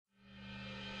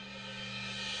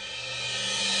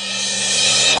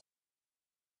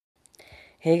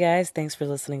Hey guys, thanks for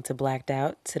listening to Blacked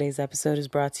Out. Today's episode is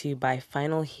brought to you by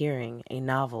Final Hearing, a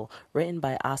novel written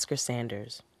by Oscar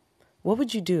Sanders. What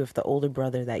would you do if the older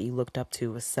brother that you looked up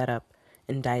to was set up,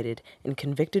 indicted, and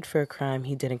convicted for a crime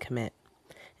he didn't commit?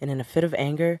 And in a fit of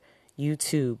anger, you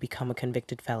too become a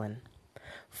convicted felon.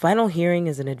 Final Hearing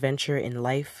is an adventure in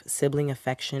life, sibling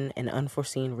affection, and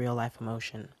unforeseen real-life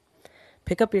emotion.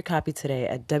 Pick up your copy today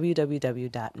at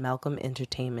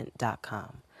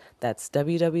www.malcolmentertainment.com. That's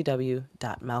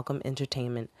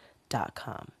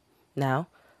www.malcolmentertainment.com. Now,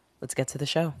 let's get to the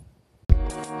show.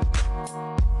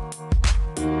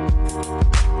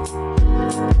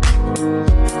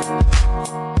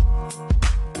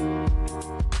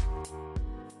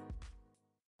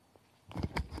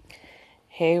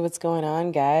 Hey, what's going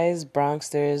on, guys?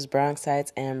 Bronxsters,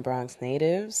 Bronxites, and Bronx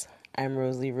natives. I'm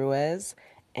Rosalie Ruiz,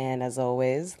 and as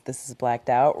always, this is Blacked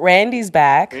Out. Randy's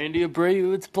back. Randy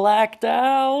Abreu, it's Blacked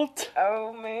Out.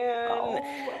 Oh, man. Oh,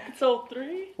 episode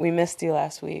 3? We missed you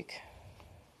last week.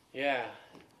 Yeah,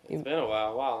 it's been a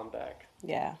while. I'm back.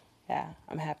 Yeah,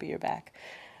 I'm happy you're back.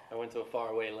 I went to a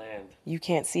faraway land. You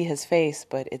can't see his face,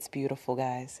 but it's beautiful,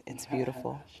 guys. It's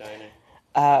beautiful. Shining.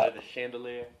 Under the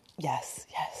chandelier. Yes.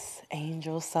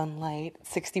 Angel sunlight,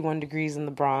 61 degrees in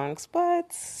the Bronx,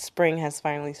 but spring has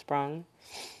finally sprung.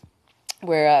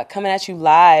 We're coming at you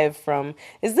live from,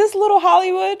 is this Little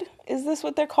Hollywood? Is this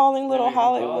what they're calling Little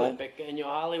Hollywood? Pequeño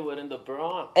Hollywood in the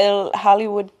Bronx. El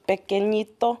Hollywood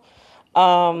Pequeñito.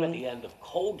 At the end of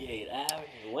Colgate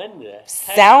Avenue. When the heck?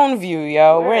 Soundview,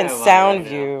 yo. We're in am I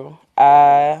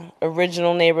Soundview.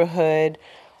 Original neighborhood.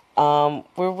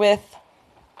 We're with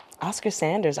Oscar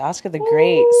Sanders, Oscar the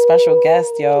Great, special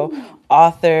guest, yo.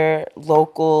 Author,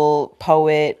 local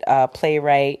poet,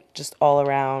 playwright, just all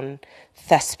around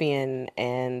thespian,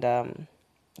 and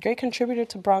great contributor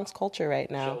to Bronx culture right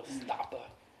now. Showstopper.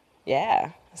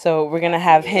 Yeah. So we're going to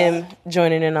have him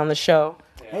joining in on the show.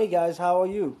 Hey guys, how are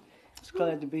you? It's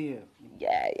glad to be here.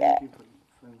 Yeah. Thank you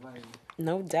for inviting me.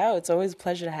 No doubt. It's always a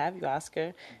pleasure to have you,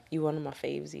 Oscar. You one of my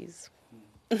favesies.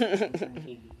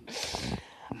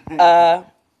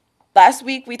 Last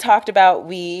week we talked about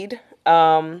weed,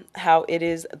 how it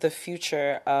is the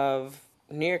future of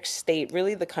New York State,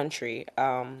 really the country.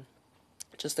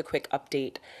 Just a quick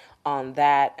update on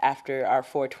that after our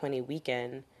 420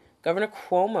 weekend. Governor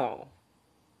Cuomo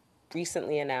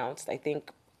recently announced, I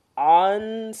think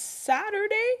on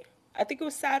Saturday, through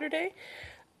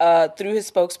his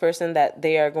spokesperson, that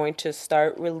they are going to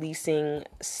start releasing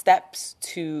steps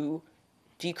to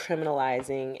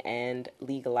decriminalizing and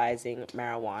legalizing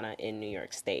marijuana in New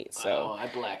York State. So I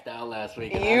blacked out last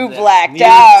week. You blacked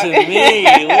out. To me,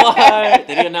 what?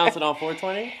 Did he announce it on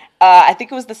 420? I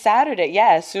think it was the Saturday.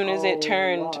 Yeah, as soon as it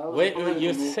turned. Wow. Wait,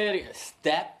 you said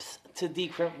steps to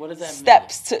decrim. What does that mean?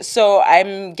 Steps to, so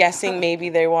I'm guessing maybe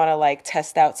they want to like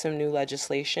test out some new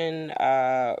legislation,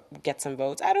 get some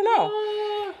votes. I don't know.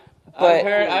 But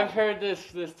I've heard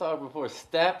this talk before.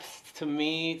 Steps to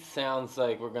me sounds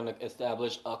like we're gonna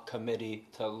establish a committee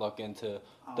to look into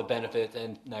the benefits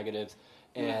and negatives,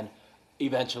 and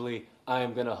eventually I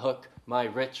am gonna hook my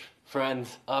rich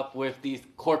friends up with these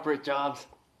corporate jobs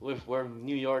with where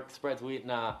New York spreads weed.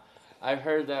 Nah, I've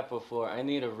heard that before. I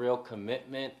need a real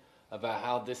commitment about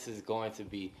how this is going to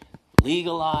be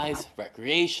legalized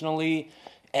recreationally.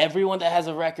 Everyone that has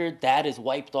a record, that is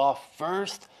wiped off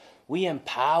first. We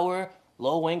empower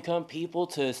low-income people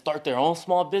to start their own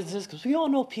small business because we all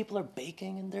know people are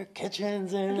baking in their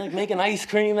kitchens and like making ice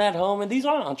cream at home, and these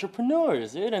aren't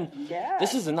entrepreneurs, dude. And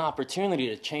this is an opportunity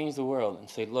to change the world and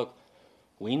say, look,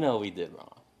 we know we did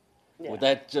wrong. Yeah.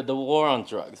 The war on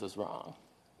drugs was wrong.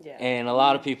 Yeah. And a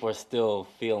lot of people are still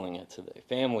feeling it today.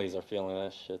 Families are feeling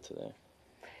that shit today.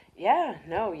 Yeah.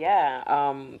 So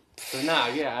I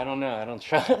don't know. I don't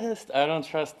trust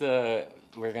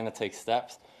we're gonna take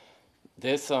steps.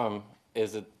 This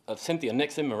is Cynthia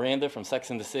Nixon Miranda from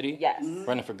Sex and the City. Yes.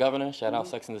 Running for governor. Shout out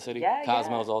Sex and the City. Yeah,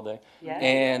 Cosmos all day. Yeah.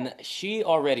 And she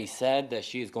already said that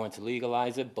she is going to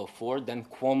legalize it before. Then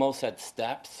Cuomo said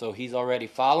steps, so he's already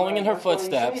following in her That's what he's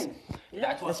footsteps. saying.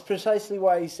 That's That's precisely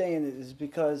why he's saying it, is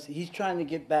because he's trying to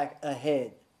get back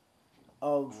ahead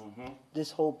of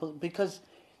this whole, because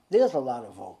there's a lot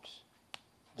of votes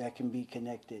that can be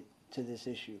connected to this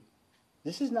issue.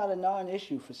 This is not a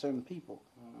non-issue for certain people,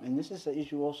 and this is an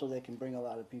issue also that can bring a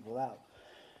lot of people out.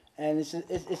 And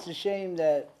it's a shame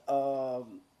that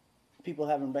people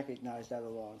haven't recognized that a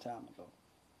long time ago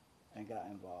and got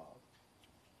involved.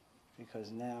 Because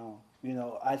now,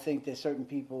 I think that certain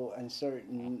people and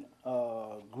certain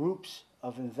groups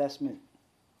of investment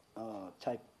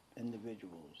type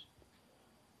individuals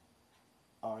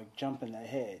are jumping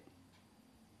ahead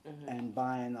and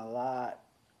buying a lot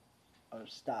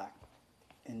stock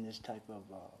in this type of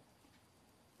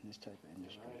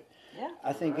industry. Right. Yeah.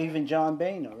 I think even John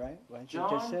Boehner, right? What you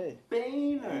just said.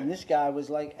 Boehner. And this guy was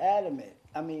like adamant.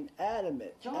 I mean,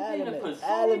 adamant. John Boehner adamant. put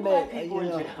so many black adamant. people in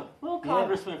jail. Little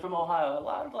congressman from Ohio. A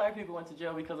lot of black people went to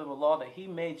jail because of a law that he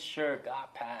made sure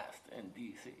got passed in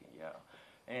D.C.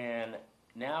 And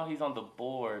now he's on the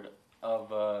board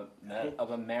of a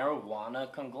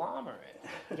marijuana conglomerate.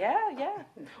 Yeah.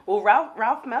 Well,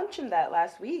 Ralph mentioned that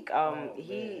last week.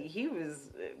 He was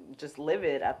just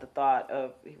livid at the thought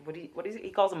of he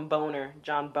calls him Boner,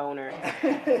 John Boner.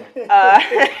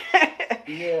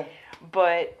 Yeah.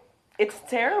 But it's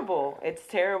terrible. It's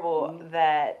terrible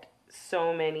that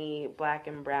so many black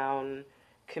and brown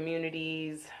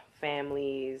communities,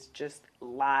 families, just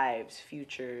lives,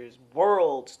 futures,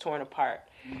 worlds torn apart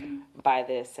by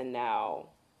this. And now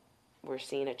we're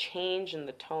seeing a change in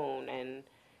the tone. And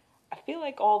I feel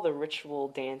like all the ritual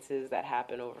dances that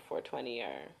happen over 420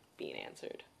 are being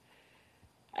answered.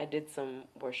 I did some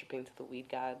worshiping to the weed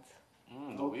gods.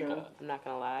 The weed gods. I'm not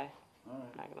going to lie. All right.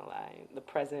 I'm not going to lie. The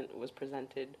present was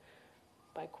presented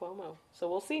by Cuomo. So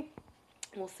we'll see.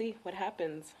 We'll see what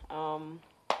happens. We're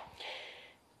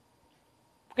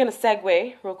going to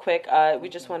segue real quick. We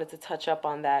just wanted to touch up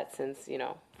on that since,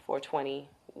 420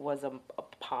 was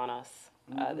upon us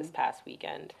this past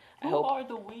weekend. Who are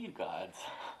the weed gods?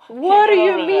 What do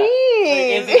you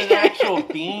mean? Like, is it an actual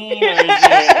bean, or is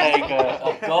it like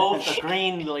a ghost, a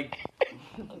green, like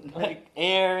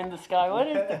air in the sky? What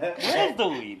is the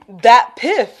weed? That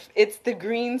piff. It's the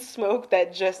green smoke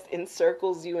that just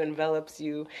encircles you, envelops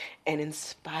you, and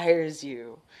inspires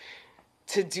you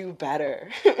to do better.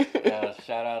 Yeah,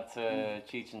 shout out to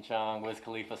Cheech and Chong, Wiz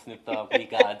Khalifa, Snoop Dogg, we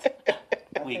gods.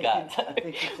 We gods. I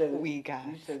think you said it. We gods.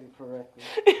 You said it correctly.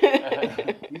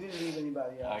 You didn't leave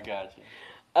anybody out. I got you.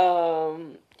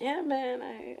 Yeah, man.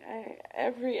 I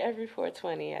every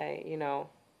 420, I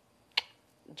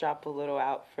drop a little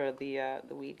out for the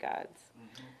weed gods.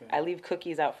 Okay. I leave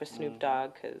cookies out for Snoop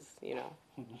Dogg because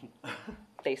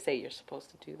they say you're supposed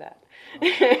to do that.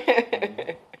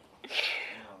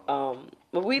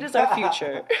 But weed is our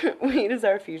future. Weed is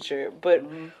our future. But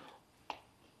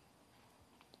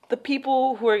the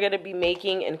people who are going to be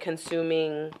making and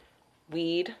consuming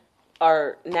weed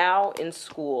are now in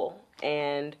school,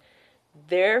 and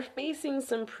they're facing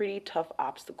some pretty tough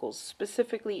obstacles,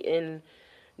 specifically in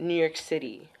New York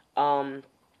City, in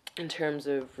terms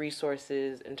of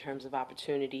resources, in terms of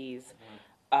opportunities.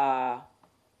 Little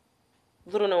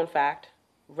known fact,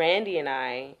 Randy and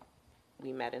I,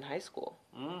 we met in high school.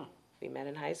 We met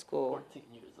in high school. 14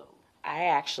 years old. I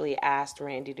actually asked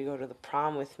Randy to go to the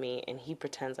prom with me, and he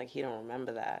pretends like he don't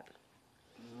remember that.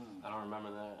 I don't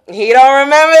remember that. He don't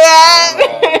remember that.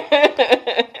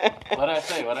 What'd I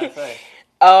say?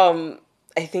 I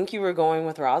think you were going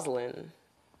with Rosalind.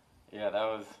 Yeah, that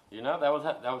was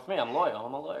me. I'm loyal.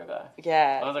 I'm a loyal guy.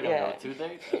 Yeah. I was like, I'm going 2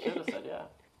 dates. I should have said yeah.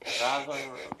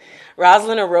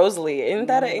 Rosalind or Rosalie. Ain't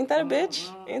that a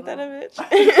bitch? Ain't that a bitch?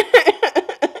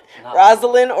 No.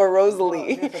 Rosalind or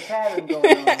Rosalie. There's a pattern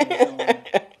going on there.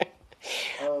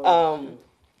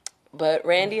 But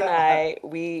Randy and I,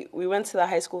 we went to the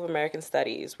High School of American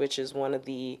Studies, which is one of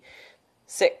the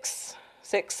six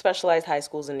specialized high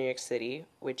schools in New York City,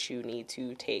 which you need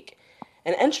to take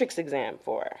an entrance exam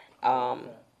for.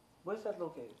 Where's that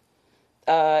located?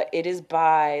 It is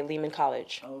by Lehman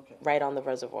College, Okay. right on the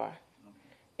reservoir.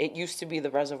 It used to be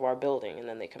the reservoir building, and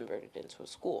then they converted it into a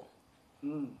school.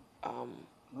 Okay.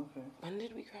 When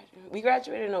did we graduate? We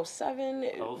graduated in 07.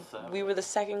 07. We were the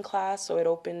second class, so it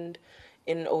opened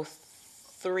in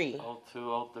 03.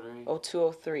 02, 03.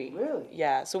 02, 03. Really?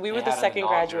 Yeah, so we were They the had an second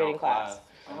inaugural graduating class.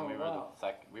 And Oh, we were wow.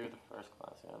 we were the first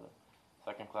class, the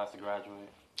second class to graduate.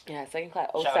 Yeah, second class,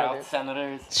 Shout 07. out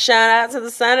Senators. Shout out to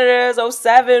the Senators,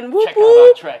 07. Whoop, Check out our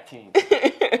whoop. track team.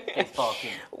 Baseball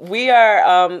team. We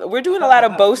are we're doing a lot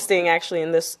of boasting actually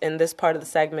in this part of the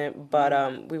segment, but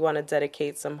we want to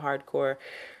dedicate some hardcore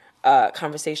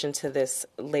conversation to this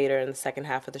later in the second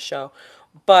half of the show.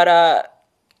 But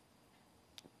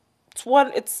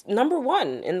it's number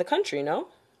one in the country, no?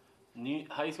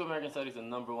 High School American Studies is the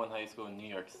number one high school in New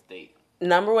York State.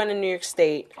 Number one in New York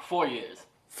State. 4 years.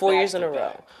 4 years Back in a to row.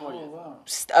 back. 4 years. Wow.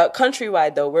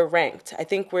 Countrywide though, we're ranked. I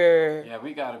think we're Yeah,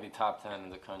 we gotta be top 10 in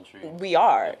the country. we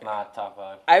are. If not top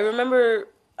 5. I remember.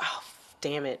 Oh,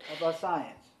 damn it. How about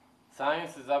science?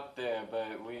 Science is up there,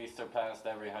 but we surpassed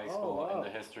every high school wow. in the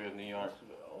history of New York.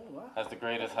 Oh, wow. As the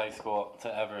greatest high school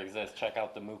to ever exist. Check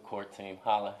out the moot court team.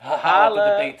 Holla. Holla. Holla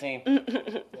at the debate team.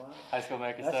 Wow. High School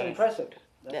American That's Studies. impressive.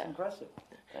 That's Yeah. impressive.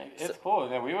 It's cool.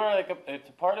 Yeah, we were like, it's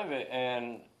a part of it,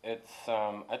 and it's,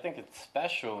 I think it's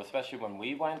special, especially when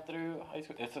we went through high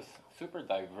school. It's a super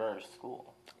diverse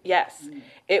school. Yes,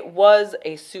 it was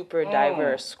a super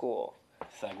diverse school.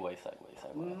 Segue.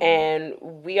 And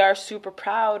we are super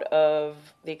proud of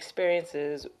the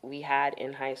experiences we had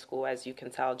in high school, as you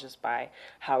can tell just by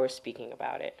how we're speaking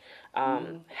about it.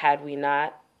 Had we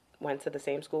not went to the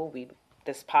same school,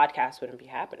 this podcast wouldn't be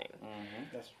happening.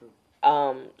 That's true.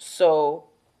 So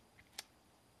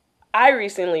I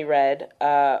recently read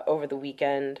over the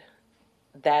weekend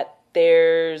that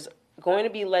there's going to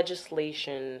be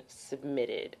legislation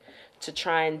submitted to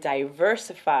try and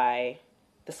diversify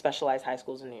the specialized high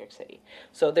schools in New York City.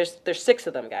 So there's 6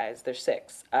 of them, guys. There's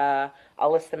 6. I'll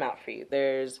list them out for you.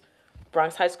 There's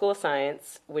Bronx High School of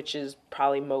Science, which is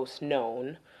probably most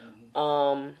known.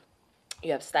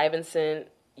 You have Stuyvesant.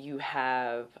 You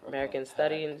have American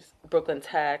Studies, Brooklyn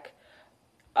Tech.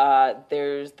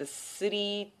 There's the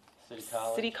City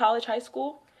College High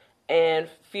School, and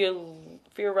Fiorello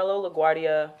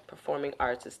LaGuardia Performing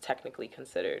Arts is technically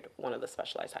considered one of the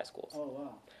specialized high schools. Oh,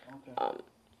 wow. Okay.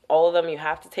 All of them, you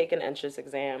have to take an entrance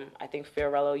exam. I think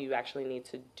Fiorello, you actually need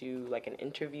to do like an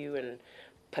interview and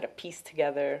put a piece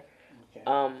together. Okay.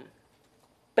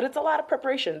 But it's a lot of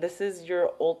preparation. This is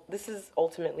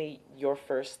ultimately your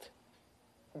first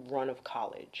run of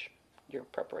college, your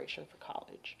preparation for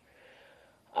college.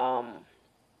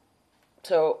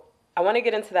 So I want to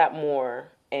get into that more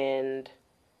and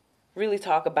really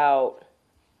talk about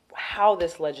how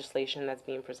this legislation that's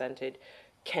being presented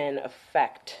can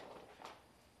affect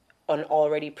an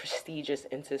already prestigious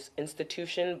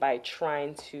institution by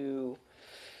trying to,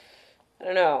 I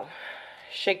don't know,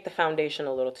 shake the foundation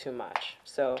a little too much.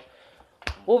 So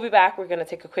we'll be back. We're going to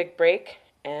take a quick break,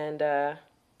 and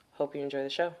hope you enjoy the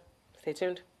show. Stay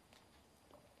tuned.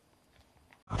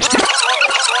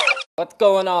 What's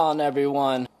going on,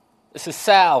 everyone? This is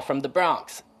Sal from the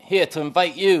Bronx, here to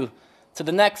invite you to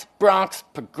the next Bronx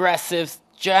Progressives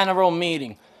General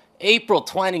Meeting, April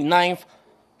 29th,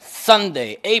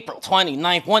 Sunday, April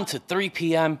 29th, 1 to 3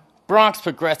 p.m., Bronx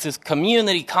Progressives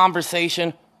Community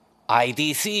Conversation,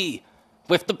 IDC,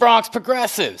 with the Bronx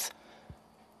Progressives.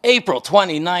 April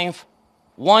 29th,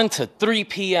 1 to 3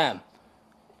 p.m.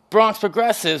 Bronx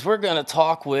Progressives, we're going to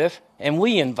talk with, and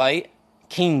we invite,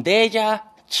 Quindeya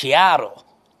Chiaro,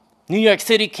 New York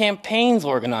City campaigns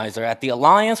organizer at the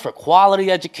Alliance for Quality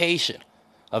Education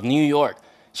of New York.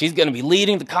 She's going to be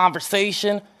leading the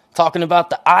conversation, talking about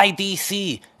the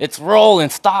IDC, its role in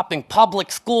stopping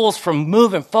public schools from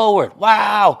moving forward.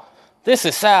 Wow! This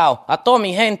is Sal. A todo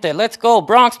mi gente. Let's go.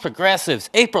 Bronx Progressives,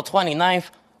 April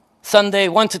 29th, Sunday,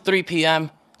 1 to 3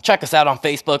 p.m. Check us out on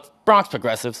Facebook, Bronx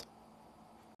Progressives.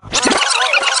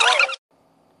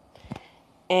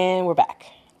 And we're back.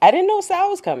 I didn't know Sal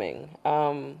was coming.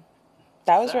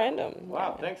 That was random.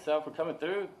 Wow, thanks, Sal, for coming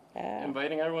through. Yeah.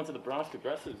 Inviting everyone to the Bronx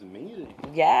Progressives meeting.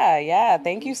 Yeah.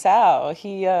 Thank you, Sal.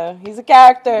 He's a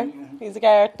character. He's a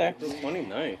character. It's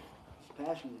 29. He's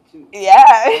passionate, too.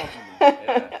 Yeah.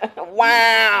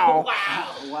 Wow.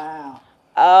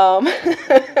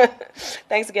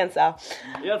 Thanks again, Sal.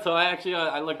 Yeah, so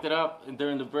I looked it up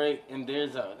during the break, and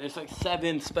there's like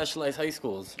 7 specialized high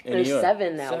schools in New York. There's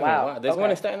 7 now. Wow. There's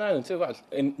one in Staten Island too.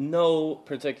 In no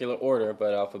particular order,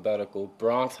 but alphabetical.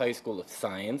 Bronx High School of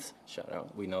Science, shout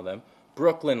out, we know them.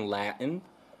 Brooklyn Latin,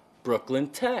 Brooklyn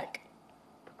Tech,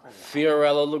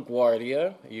 Fiorello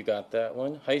LaGuardia, you got that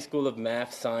one. High School of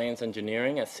Math, Science,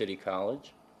 Engineering at City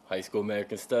College. High School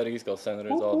American Studies, go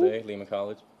Senators all day, Lehman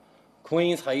College.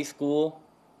 Queens High School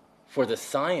for the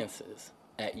Sciences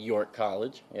at York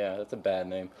College. Yeah, that's a bad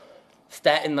name.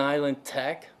 Staten Island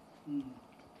Tech.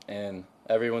 And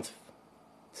everyone's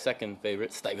second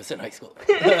favorite, Stuyvesant High School.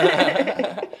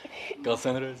 Go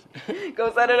Senators.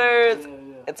 Go Senators.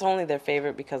 Yeah. It's only their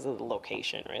favorite because of the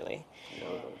location, really.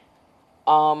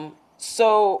 Yeah.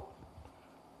 So,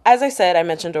 as I said, I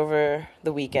mentioned over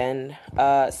the weekend,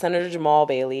 Senator Jamal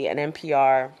Bailey and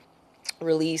NPR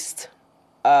released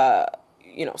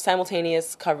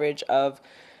simultaneous coverage of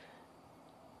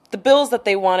the bills that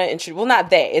they want to introduce. Well, not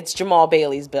they. It's Jamal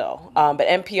Bailey's bill. But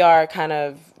NPR kind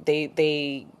of,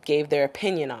 they gave their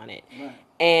opinion on it. Right.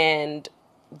 And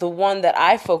the one that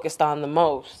I focused on the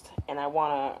most, and I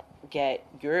want to get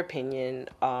your opinion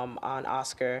on,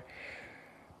 Oscar,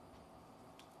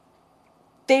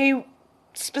 they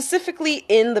specifically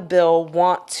in the bill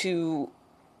want to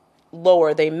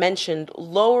they mentioned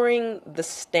lowering the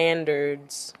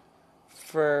standards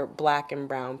for Black and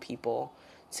brown people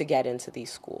to get into these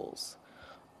schools.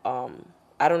 I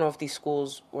don't know if these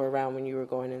schools were around when you were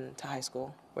going into high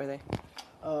school. Were they?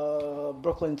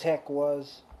 Brooklyn Tech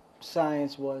was.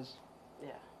 Science was.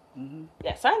 Yeah. Mm-hmm.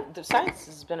 Yeah, the science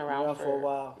has been around For a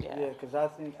while. Yeah, Yeah, because I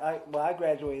think I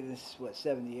graduated in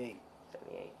 78,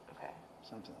 78. Okay.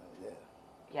 something like that.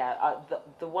 Yeah,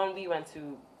 the one we went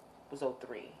to was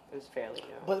 '03. It was fairly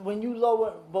new. But when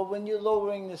you're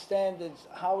lowering the standards,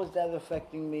 how is that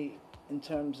affecting me in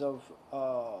terms of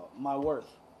my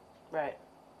worth Right.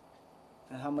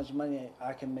 and how much money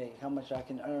I can make, how much I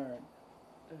can earn,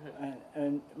 Mm-hmm.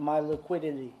 and my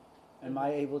liquidity? Am I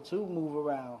Mm-hmm. able to move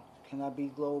around? Can I be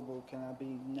global? Can I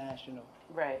be national?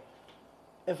 Right.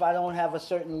 If I don't have a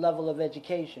certain level of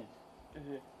education,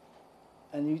 Mm-hmm.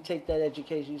 and you take that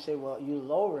education, you say, well, you're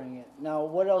lowering it. Now,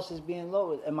 what else is being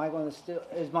lowered? Am I going to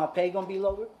is my pay going to be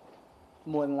lowered?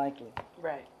 More than likely.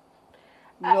 Right.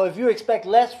 You know, if you expect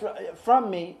less from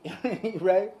me,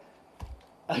 right?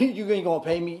 You ain't going to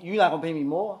pay me. You're not going to pay me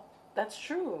more. That's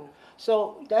true.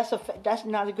 So that's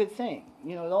not a good thing.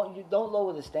 You know, don't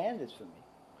lower the standards for me.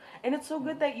 And it's so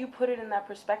good that you put it in that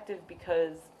perspective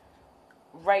because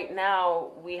right now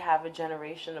we have a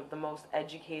generation of the most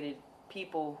educated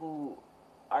people who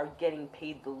are getting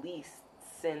paid the least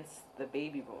since the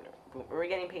baby boomer. We're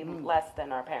getting paid less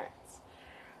than our parents.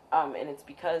 And it's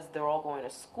because they're all going to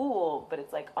school, but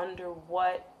it's like under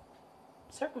what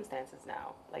circumstances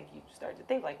now? Like you start to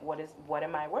think like what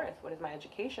am I worth? What is my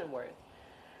education worth?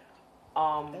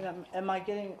 And am I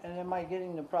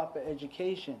getting the proper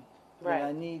education Right. that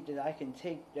I need, that I can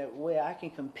take, that where I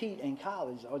can compete in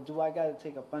college, or do I got to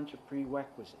take a bunch of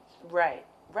prerequisites? Right.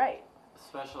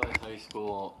 Specialized high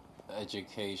school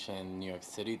education in New York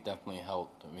City definitely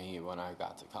helped me when I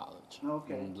got to college.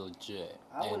 Okay. Legit.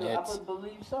 I And would it's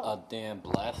believe so. a damn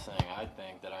blessing, I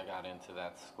think, that I got into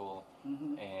that school.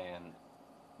 Mm-hmm. And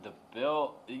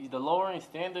the lowering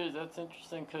standards, that's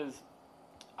interesting because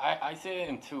I see it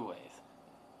in two ways.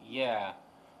 Yeah,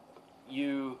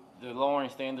 the lowering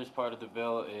standards part of the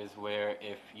bill is where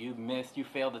if you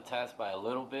failed the test by a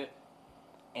little bit,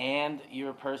 and you're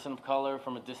a person of color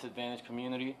from a disadvantaged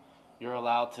community, you're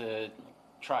allowed to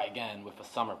try again with a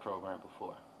summer program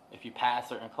before. If you pass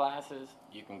certain classes,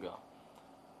 you can go.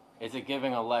 Is it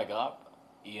giving a leg up?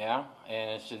 Yeah,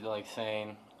 and it's just like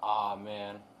saying, "Ah,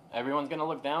 man, everyone's gonna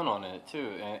look down on it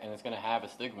too, and it's gonna have a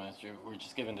stigma. We're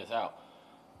just giving this out."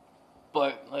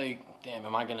 But like, damn,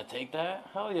 am I gonna take that?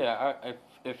 Hell yeah!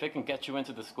 If it can get you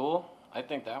into the school, I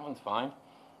think that one's fine.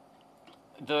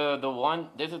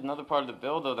 There's another part of the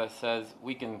bill though that says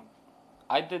we can.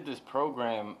 I did this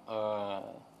program,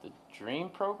 the Dream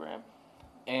program,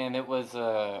 and it was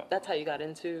That's how you got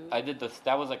into. I did this.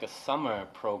 That was like a summer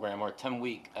program or a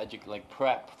 10-week like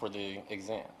prep for the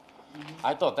exam. Mm-hmm.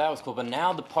 I thought that was cool, but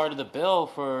now the part of the bill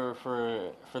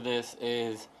for this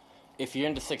is, if you're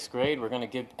into 6th grade, we're gonna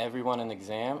give everyone an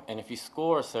exam, and if you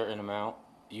score a certain amount,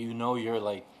 you're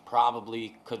like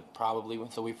could probably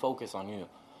win. So we focus on you.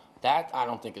 That I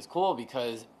don't think is cool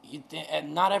because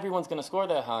not everyone's gonna score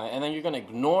that high, and then you're gonna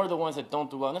ignore the ones that don't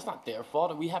do well. And it's not their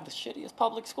fault. We have the shittiest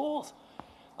public schools.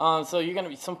 So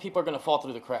some people are gonna fall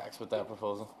through the cracks with that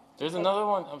proposal. There's another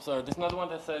one. I'm sorry. There's another one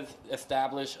that says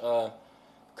establish a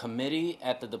committee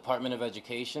at the Department of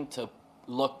Education to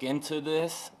look into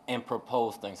this and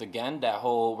propose things. Again, that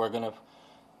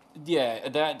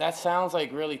sounds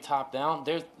like really top down.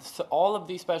 There's all of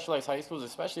these specialized high schools,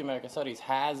 especially American Studies,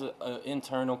 has an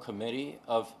internal committee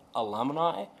of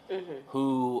alumni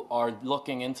who are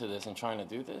looking into this and trying to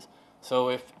do this. So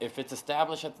if it's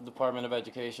established at the Department of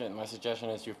Education, my suggestion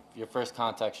is your first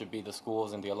contact should be the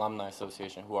schools and the Alumni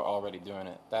Association who are already doing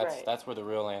it. That's where the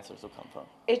real answers will come from.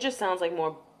 It just sounds like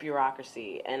more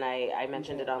bureaucracy, and I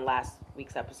mentioned it on last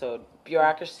week's episode.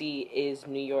 Bureaucracy is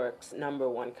New York's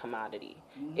 #1 commodity.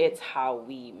 Mm-hmm. It's how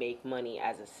we make money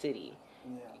as a city.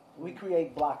 Yeah. We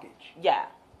create blockage. Yeah.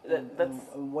 And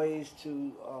ways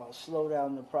to slow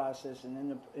down the process,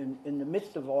 and in the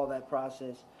midst of all that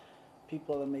process,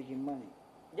 people are making money.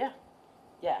 Yeah.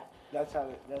 That's how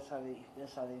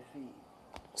they feed.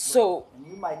 So and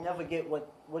you might never get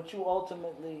what you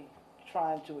ultimately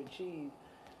trying to achieve.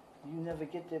 You never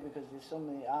get there because there's so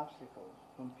many obstacles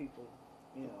from people,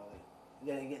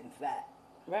 that are getting fat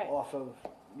off of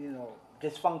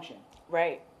dysfunction.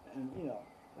 Right. And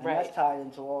that's tied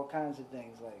into all kinds of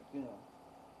things like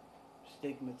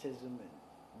stigmatism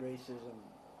and racism.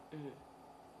 Mm-hmm.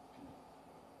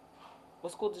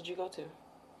 What school did you go to?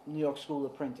 New York School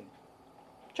of Printing.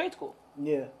 Trade school.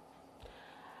 Yeah.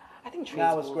 I think trade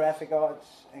now school. It's graphic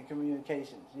arts and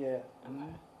communications. Yeah. Okay.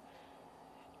 Mm-hmm.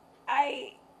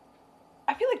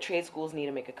 I feel like trade schools need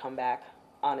to make a comeback.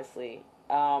 Honestly.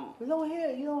 You don't hear.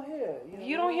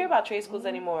 You don't hear about trade schools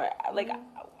anymore. Like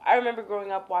I remember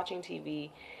growing up watching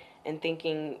TV, and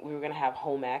thinking we were gonna have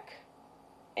home ec,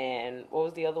 and what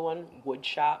was the other one? Wood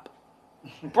shop.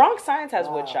 Bronx Science has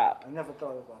wood Wow, shop. I never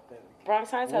thought about that.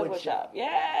 Bronx Science has Wood wood shop. shop.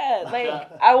 Yeah, like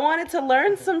I wanted to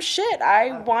learn some shit.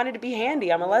 I wanted to be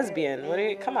handy. I'm a Yeah, lesbian. What do you?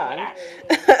 yeah, Come on.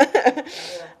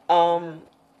 yeah.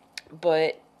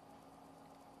 But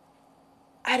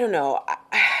I don't know.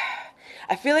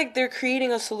 I feel like they're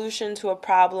creating a solution to a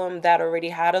problem that already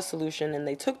had a solution, and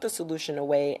they took the solution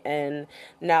away, and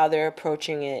now they're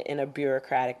approaching it in a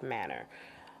bureaucratic manner.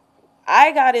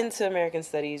 I got into American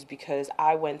Studies because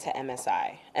I went to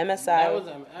MSI. That's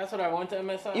what I went to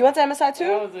MSI. You went to MSI too?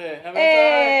 That was it. MSI.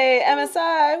 Hey,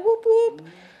 MSI. Whoop whoop.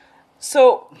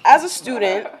 So, as a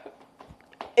student,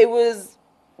 it was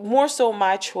more so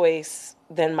my choice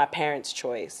than my parents'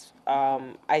 choice.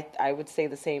 I would say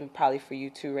the same probably for you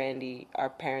too, Randy. Our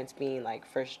parents being like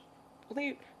first,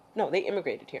 well, they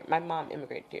immigrated here. My mom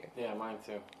immigrated here. Yeah, mine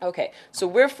too. Okay, so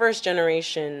we're first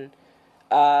generation,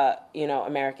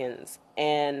 Americans,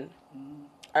 and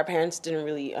our parents didn't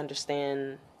really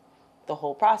understand the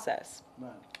whole process.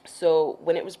 Right. So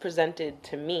when it was presented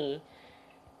to me,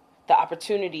 the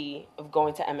opportunity of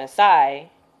going to MSI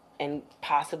and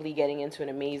possibly getting into an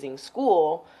amazing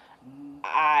school,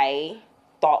 I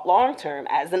thought long term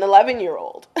as an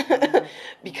 11-year-old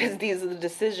because these are the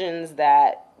decisions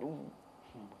that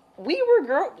we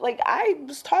were I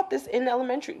was taught this in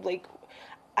elementary. Like,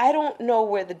 I don't know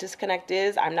where the disconnect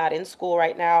is. I'm not in school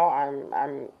right now.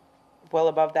 I'm well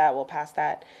above that, well past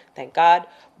that, thank God.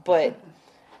 But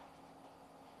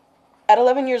at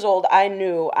 11 years old, I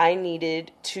knew I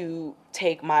needed to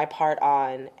take my part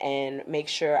on and make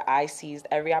sure I seized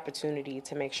every opportunity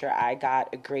to make sure I got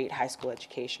a great high school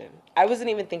education. I wasn't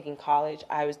even thinking college.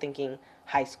 I was thinking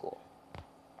high school.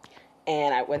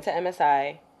 And I went to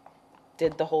MSI,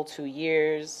 did the whole 2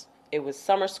 years. It was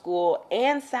summer school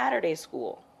and Saturday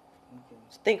school.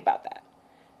 So think about that.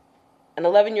 An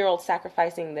 11-year-old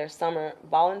sacrificing their summer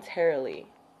voluntarily.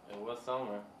 It was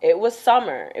summer. It was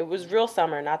summer. It was real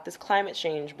summer, not this climate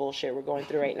change bullshit we're going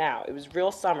through right now. It was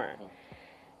real summer.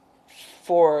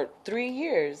 For 3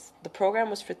 years. The program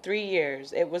was for 3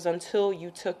 years. It was until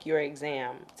you took your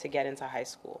exam to get into high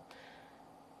school.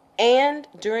 And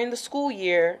during the school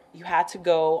year, you had to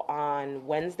go on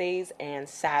Wednesdays and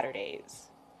Saturdays.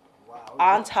 Wow.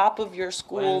 On top of your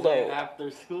school Wednesday load.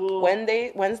 after school.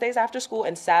 Wednesdays after school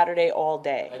and Saturday all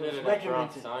day. I did it at Bronx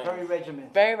Regimented. Science. Very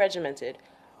regimented. Very regimented.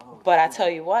 Oh, But I tell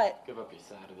you what, Give up your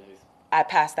Saturdays. I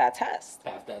passed that test.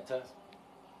 Pass that test.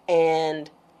 And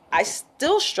I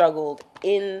still struggled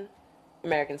in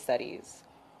American Studies.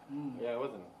 Yeah, it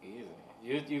wasn't easy.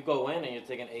 You go in and you're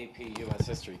taking AP U.S.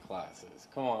 history classes.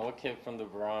 Come on, what kid from the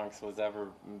Bronx was ever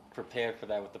prepared for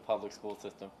that with the public school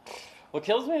system? What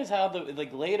kills me is how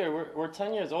later we're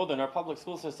 10 years older and our public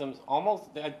school systems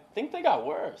I think they got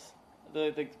worse.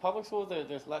 The public schools,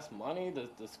 there's less money.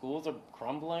 The schools are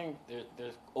crumbling.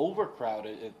 There's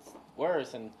overcrowded. It's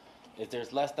worse, and if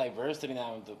there's less diversity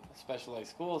now in the specialized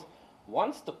schools.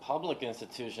 Once the public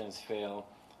institutions fail,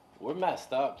 we're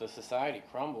messed up. The society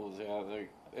crumbles.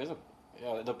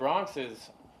 The Bronx is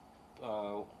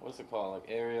what's it called? Like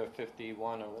Area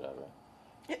 51 or whatever.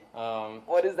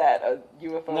 What is that? A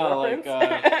UFO No, reference?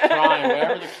 crime,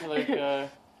 wherever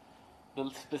the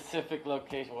specific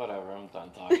location. Whatever. I'm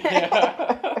done talking.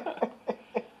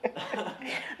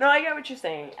 No, I get what you're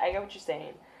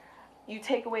saying. You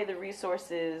take away the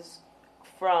resources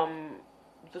from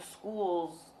the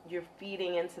schools, you're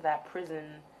feeding into that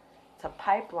prison to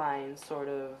pipeline, sort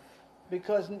of.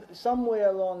 Because somewhere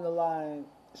along the line,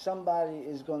 somebody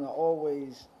is going to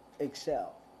always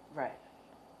excel. Right.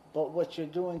 But what you're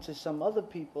doing to some other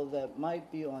people that might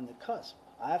be on the cusp,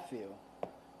 I feel,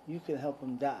 you can help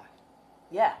them die.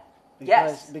 Yeah.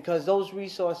 Because those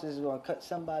resources are going to cut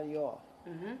somebody off.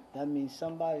 Mm-hmm. That means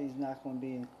somebody's not going to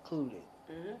be included,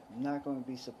 Mm-hmm. not going to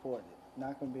be supported,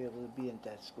 not going to be able to be in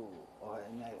that school or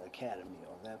in that academy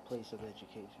or that place of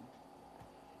education.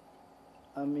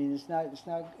 I mean, it's not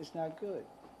good.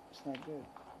 It's not good.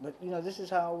 But this is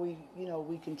how we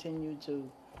continue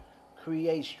to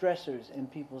create stressors in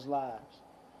people's lives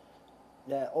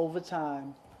that over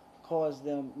time cause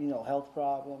them, health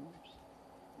problems,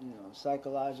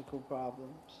 psychological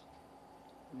problems,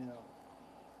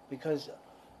 because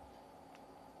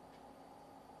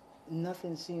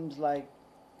nothing seems like,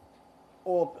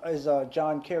 or as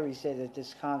John Kerry said at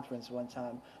this conference one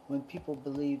time, when people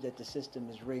believe that the system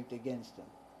is rigged against them.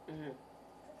 Mm-hmm.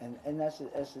 And that's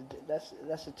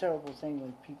a terrible thing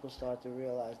when people start to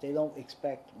realize they don't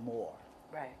expect more.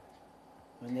 Right.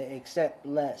 When they accept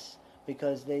less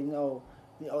because they know,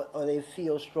 or they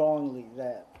feel strongly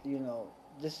that,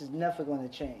 this is never going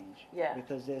to change. Yeah.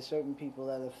 Because there's certain people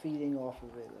that are feeding off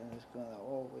of it, and it's going to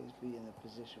always be in a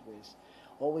position where it's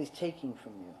always taking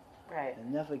from you. Right.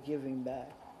 and never giving back.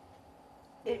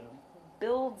 you It know.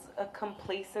 builds a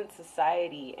complacent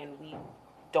society, and we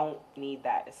don't need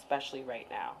that, especially right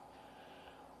now.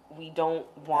 We don't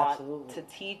want Absolutely. to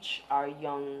teach our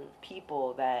young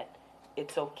people that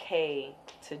it's okay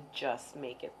to just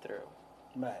make it through.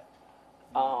 Right.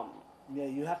 Um, Yeah,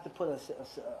 you have to put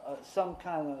some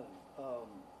kind of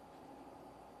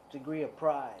degree of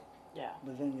pride yeah,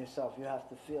 within yourself. You have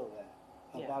to feel that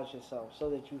Yeah. about yourself, so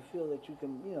that you feel that you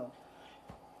can,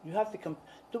 you have to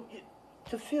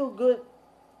to feel good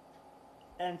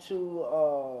and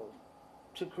to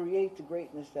create the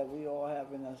greatness that we all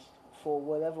have in us for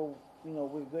whatever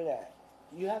we're good at.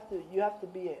 You have to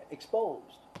be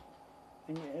exposed,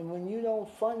 and when you don't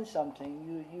fund something,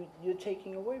 you're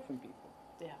taking away from people.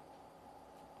 yeah.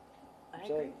 I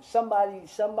So agree.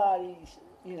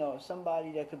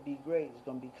 somebody that could be great is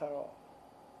going to be cut off,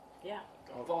 Yeah.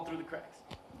 Fall through the cracks.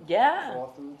 Yeah.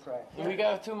 fall through the cracks. We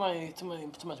got too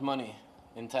much money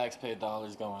in taxpayer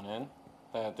dollars going in.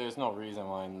 That there's no reason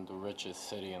why in the richest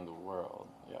city in the world,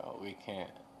 we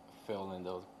can't fill in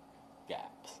those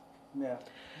gaps. Yeah,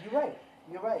 you're right.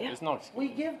 You're right. There's no excuse. We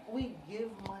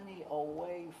give money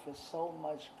away for so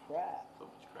much crap. So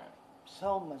much crap.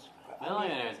 So much crap.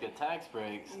 Millionaires get tax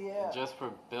breaks just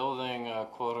for building a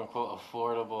quote-unquote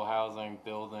affordable housing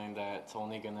building that's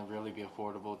only going to really be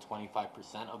affordable.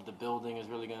 25% of the building is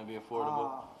really going to be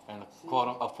affordable. And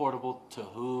affordable to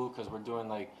who? Because we're doing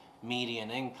like median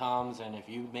incomes, and if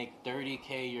you make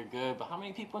 30K, you're good. But how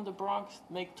many people in the Bronx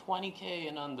make 20K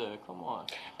and under? Come on.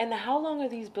 And how long are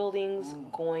these buildings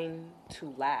going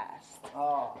to last?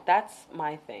 Oh, That's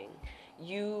my thing. I've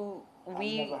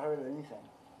never heard of anything.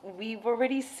 We've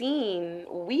already seen,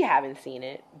 we haven't seen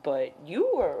it, but you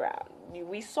were around.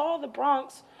 We saw the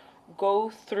Bronx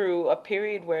go through a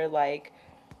period where like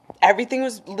everything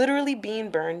was literally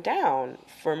being burned down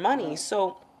for money.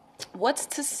 So what's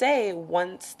to say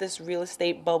once this real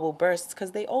estate bubble bursts,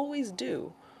 because they always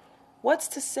do, what's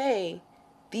to say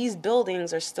these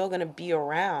buildings are still going to be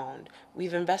around?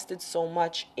 We've invested so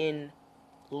much in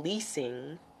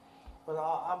leasing. But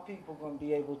are people going to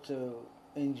be able to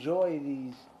enjoy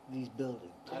these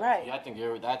buildings? Right. Yeah, I think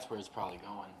that's where it's probably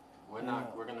going. We're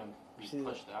going to be See,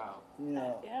 pushed out.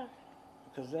 Yeah.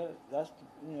 Because that's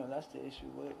the issue.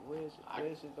 Where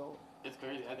is it going? It's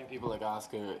crazy. I think people like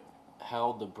Oscar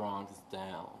held the Bronx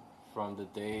down from the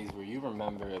days where you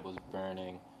remember it was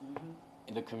burning.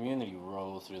 And the community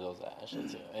rose through those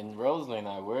ashes. And Rosalie and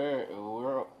I, we're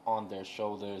on their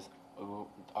shoulders,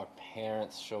 our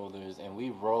parents' shoulders, and we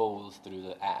rose through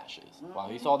the ashes. While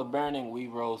we saw the burning, we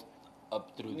rose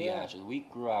up through the ashes. We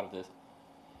grew out of this.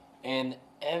 And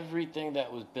everything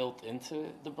that was built into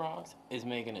the Bronx is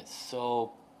making it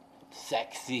so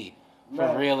sexy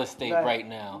for real estate right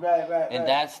now. And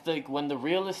that's like when the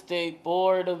real estate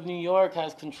board of New York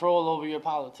has control over your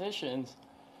politicians,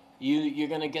 you're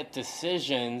going to get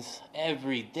decisions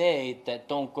every day that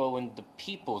don't go in the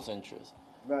people's interest.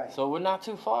 Right. So we're not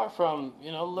too far from,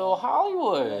 little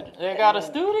Hollywood. They got a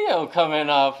studio coming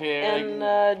up here.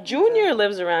 And Junior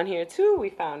lives around here too,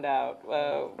 we found out.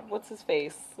 What's his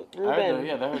face? Ruben.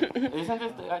 Isn't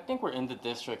this? I think we're in the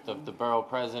district of the borough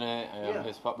president,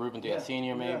 Ruben Diaz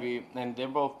Sr. maybe, and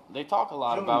they talk a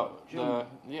lot about the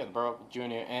borough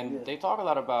junior, and they talk a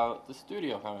lot about the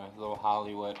studio coming, little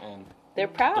Hollywood, and they're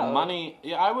proud. The money,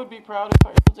 I would be proud if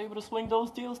I was able to swing those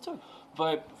deals too.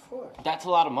 But that's a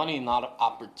lot of money, not an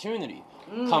opportunity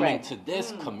coming to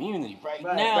this community right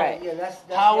now. Right. Yeah, that's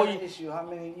the issue. How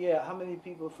many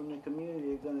people from the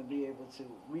community are going to be able to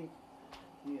reap,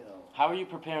 How are you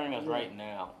preparing us right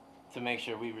now to make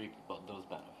sure we reap those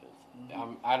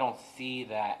benefits? I don't see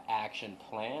that action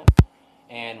plan,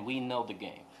 and we know the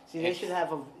game. See, they should have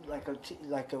what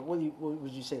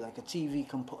would you say, like a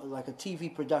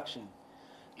TV production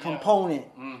component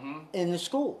in the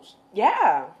schools.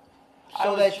 Yeah.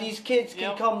 So that these kids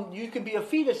can come, you can be a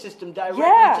feeder system directly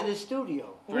to the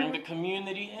studio. Bring the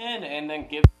community in and then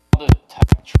give the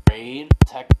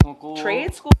technical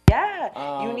trade school.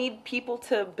 Yeah, you need people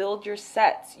to build your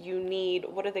sets. You need,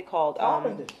 what are they called?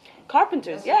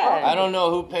 Carpenters. Yeah. I don't know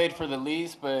who paid for the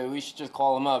lease, but we should just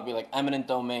call them up. Be like, eminent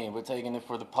domain. We're taking it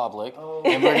for the public,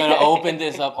 and we're gonna open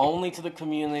this up only to the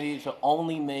community to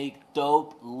only make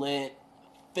dope lit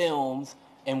films.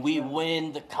 And we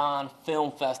win the Cannes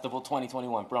Film Festival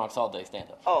 2021. Bronx all day, stand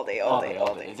up. All day.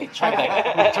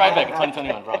 Tribeca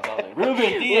 2021, Bronx all day.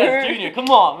 Ruben Diaz Jr., come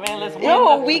on, man, let's win.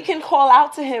 Yo, we can call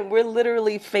out to him. We're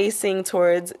literally facing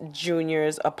towards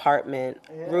Junior's apartment.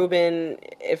 Yeah. Ruben,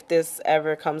 if this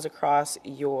ever comes across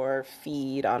your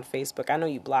feed on Facebook, I know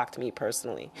you blocked me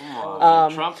personally.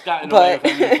 Trump's gotten away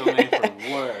with him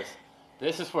for worse.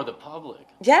 This is for the public.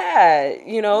 Yeah,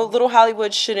 Little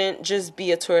Hollywood shouldn't just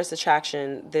be a tourist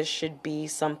attraction. This should be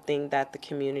something that the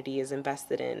community is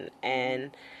invested in.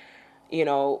 And,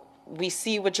 we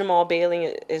see what Jamal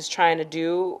Bailey is trying to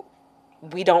do.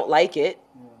 We don't like it.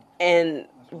 Yeah. And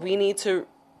we need to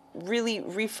really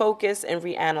refocus and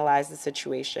reanalyze the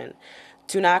situation.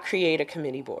 Do not create a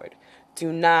committee board.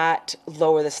 Do not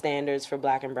lower the standards for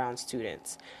Black and brown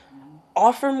students.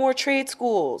 Offer more trade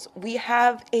schools. We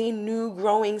have a new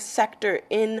growing sector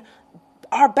in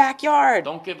our backyard.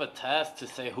 Don't give a test to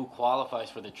say who qualifies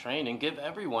for the training. Give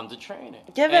everyone the training.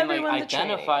 Give everyone the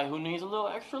training. Identify who needs a little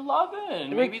extra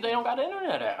loving. Maybe they don't got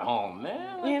internet at home,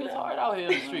 man. It's hard out here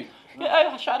in the street.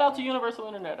 Yeah, shout out to Universal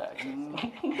Internet access.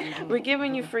 We're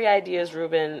giving you free ideas,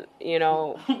 Ruben.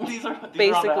 these are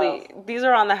these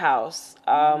are on the house.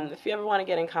 If you ever want to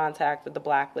get in contact with the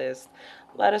Blacklist,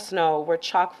 let us know. We're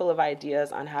chock full of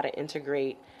ideas on how to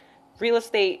integrate real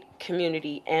estate,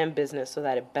 community, and business so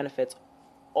that it benefits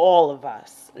all of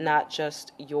us, not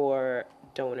just your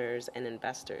donors and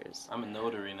investors. I'm a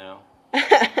notary now.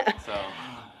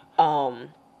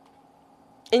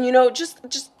 And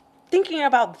just thinking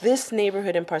about this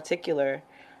neighborhood in particular,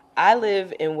 I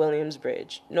live in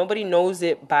Williamsbridge. Nobody knows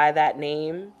it by that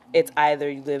name. It's either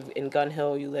you live in Gun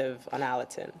Hill, you live on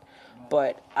Allerton.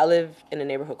 But I live in a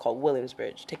neighborhood called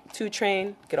Williamsbridge. Take the 2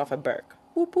 train, get off at Burke.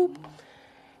 Whoop, whoop.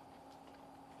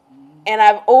 And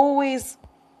I've always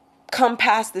come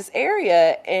past this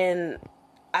area, and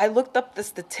I looked up the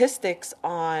statistics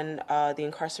on the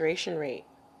incarceration rate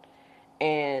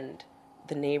and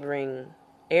the neighboring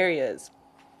areas.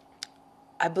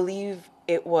 I believe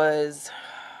it was,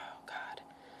 I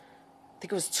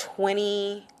think it was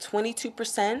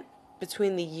 22%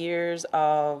 between the years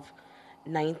of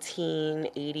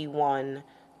 1981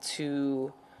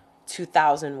 to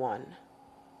 2001.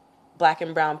 Black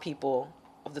and brown people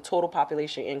of the total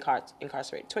population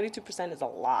incarcerated. 22% is a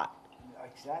lot.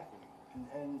 Exactly.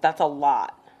 And that's a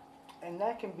lot. And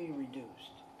that can be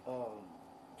reduced.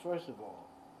 First of all,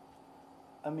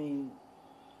 I mean,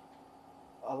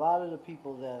 a lot of the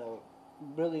people that are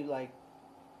really like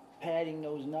padding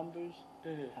those numbers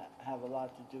have a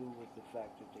lot to do with the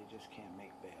fact that they just can't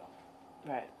make bail.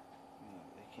 Right.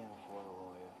 They can't afford a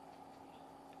lawyer.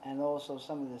 And also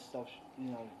some of this stuff,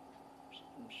 you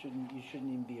shouldn't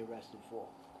even be arrested for.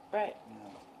 Right.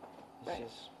 It's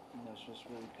just it's just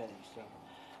really petty stuff.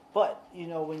 But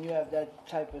when you have that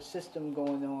type of system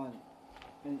going on,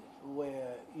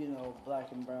 where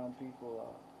Black and brown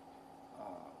people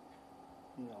are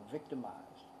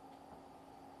victimized,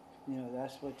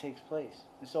 that's what takes place.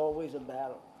 It's always a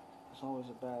battle. It's always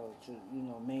a battle to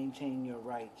maintain your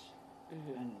rights,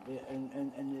 and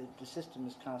the system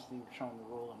is constantly trying to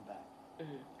roll them back.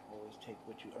 Always take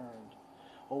what you earned,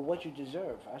 or what you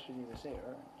deserve. I shouldn't even say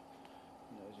earned.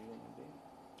 As a human being.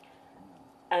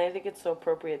 And I think it's so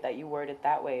appropriate that you word it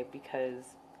that way,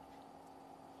 because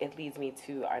it leads me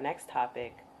to our next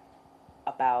topic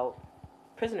about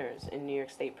prisoners in New York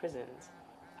State prisons.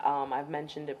 I've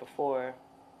mentioned it before.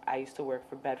 I used to work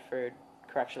for Bedford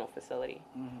Correctional Facility,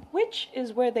 which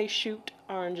is where they shoot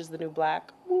Orange is the New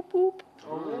Black. Whoop, whoop.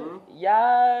 Oh, really?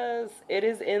 Yes. It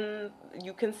is in...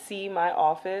 You can see my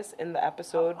office in the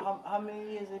episode. How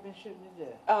many years have they been shooting it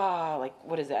there?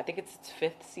 What is it? I think it's its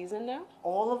 5th season now.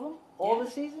 All of them? All the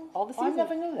seasons? All the seasons. I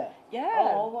never knew that. Yeah. Oh,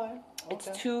 all right. Okay. It's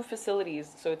 2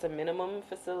 facilities, so it's a minimum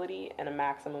facility and a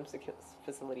maximum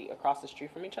facility across the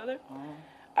street from each other.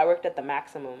 I worked at the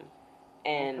maximum,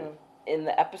 and in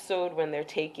the episode when they're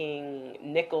taking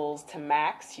Nichols to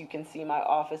Max, you can see my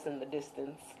office in the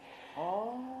distance.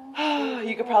 Oh.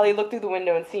 You could probably look through the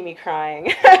window and see me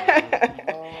crying.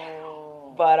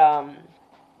 Oh. But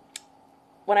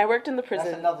when I worked in the prison...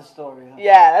 That's another story, huh?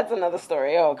 Yeah, that's another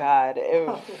story. Oh, God.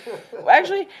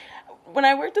 Actually, when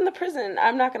I worked in the prison,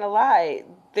 I'm not going to lie,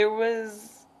 there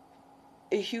was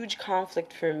a huge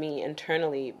conflict for me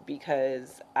internally,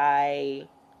 because I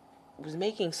was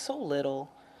making so little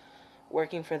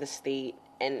working for the state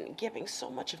and giving so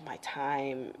much of my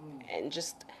time and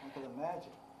just... I can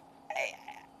imagine.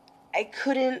 I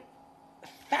couldn't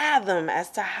fathom as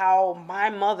to how my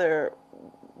mother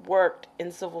worked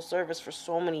in civil service for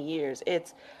so many years.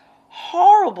 It's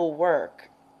horrible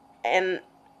work. And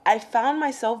I found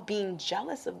myself being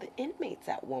jealous of the inmates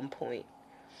at one point.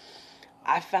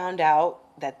 I found out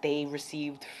that they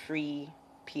received free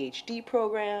PhD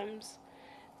programs.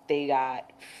 They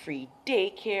got free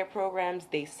daycare programs.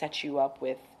 They set you up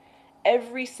with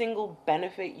every single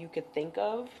benefit you could think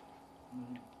of.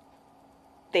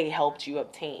 They helped you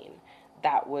obtain.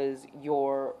 That was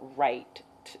your right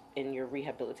in your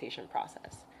rehabilitation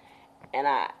process. And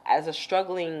as a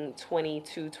struggling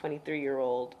 22,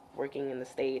 23-year-old working in the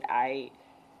state, I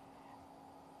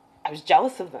was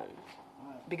jealous of them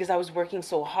because I was working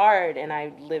so hard and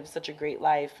I lived such a great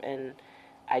life and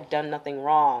I'd done nothing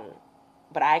wrong,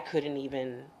 but I couldn't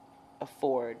even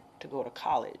afford to go to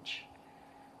college.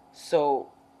 So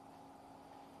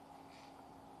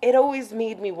it always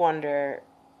made me wonder,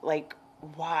 like,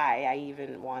 why I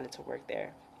even wanted to work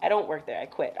there. I don't work there. I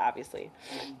quit, obviously.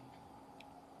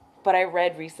 But I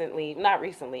read recently, not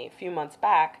recently, a few months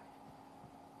back,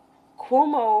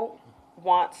 Cuomo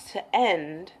wants to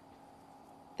end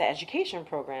the education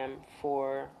program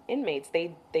for inmates.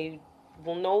 They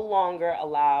will no longer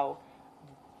allow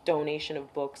donation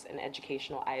of books and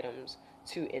educational items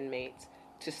to inmates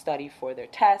to study for their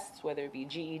tests, whether it be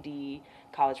GED,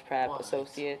 college prep,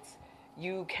 associates.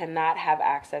 You cannot have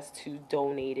access to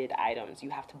donated items.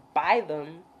 You have to buy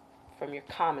them from your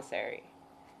commissary.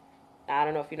 Now, I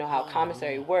don't know if you know how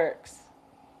commissary works.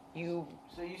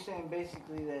 So you're saying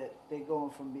basically that they're going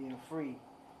from being free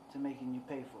to making you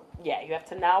pay for it Yeah, you have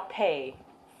to now pay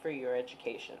for your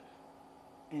education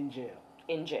in jail.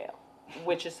 in jail,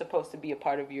 which is supposed to be a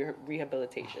part of your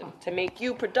rehabilitation to make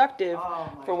you productive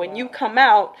for when you come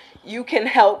out, you can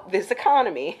help this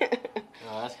economy.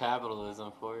 No, that's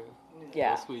capitalism for you.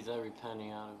 Yeah. They'll squeeze every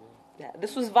penny out of it. Yeah,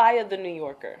 this was via the New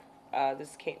Yorker.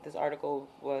 This article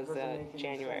was Doesn't make any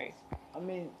January. sense. I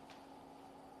mean,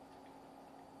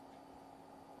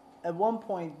 at one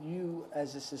point, you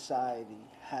as a society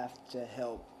have to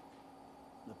help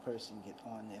the person get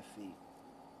on their feet.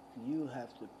 You have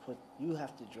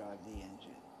to drive the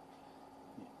engine.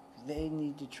 They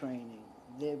need the training.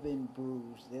 They've been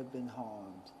bruised. They've been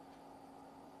harmed.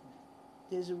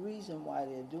 There's a reason why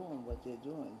they're doing what they're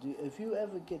doing. If you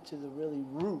ever get to the really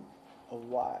root of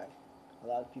why a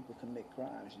lot of people commit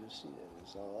crimes, you'll see that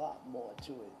there's a lot more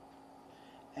to it.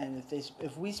 And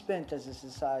if we spent as a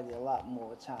society a lot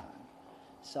more time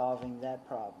solving that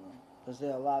problem, because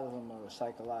a lot of them are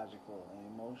psychological and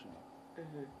emotional,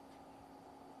 Mm-hmm.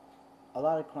 a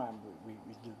lot of crime would be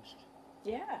reduced.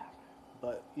 Yeah.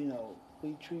 But,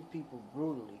 we treat people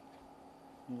brutally,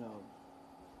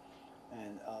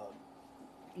 and,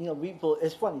 people,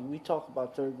 it's funny, we talk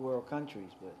about third world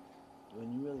countries, but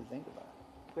when you really think about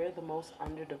it, We're the most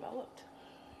underdeveloped.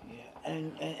 yeah,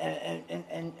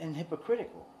 and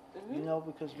hypocritical, Mm-hmm.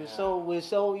 because we're so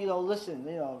listen,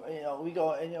 we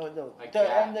go and Like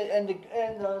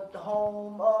the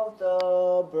home of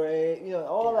the brave,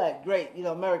 all that great,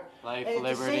 America. Life, And at the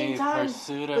liberty, same time,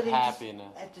 pursuit but of it's-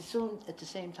 happiness. At the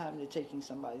same time, they're taking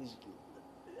somebody's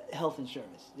health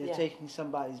insurance. They're Yeah. taking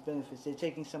somebody's benefits. They're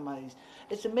taking somebody's.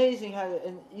 It's amazing how,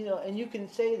 and you can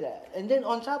say that, and then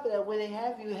on top of that, where they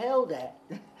have you held at,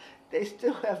 they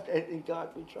still have that "in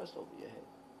God we trust" over your head.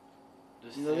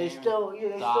 The They same still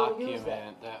use that.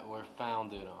 document that we're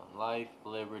founded on, life,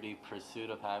 liberty,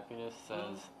 pursuit of happiness,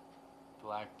 says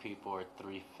black people are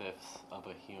 3/5 of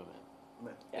a human.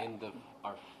 Yeah. In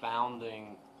our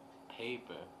founding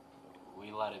paper,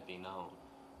 we let it be known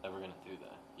that we're gonna do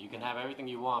that. You can have everything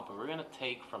you want, but we're gonna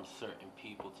take from certain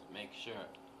people to make sure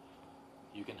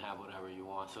you can have whatever you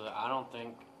want. So I don't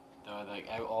think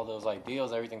all those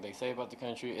ideals, everything they say about the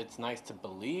country, it's nice to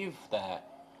believe that.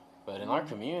 But in our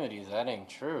communities, that ain't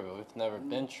true. It's never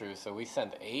been true. So we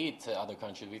send aid to other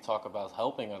countries. We talk about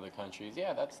helping other countries.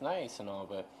 Yeah, that's nice and all,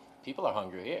 but people are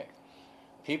hungry here.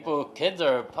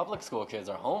 Public school kids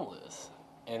are homeless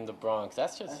in the Bronx.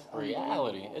 That's just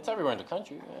reality. It's everywhere in the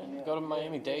country. Man. You go to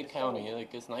Miami-Dade County,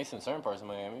 it's nice in certain parts of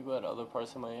Miami, but other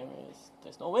parts of Miami,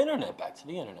 there's no internet. Back to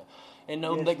the internet. And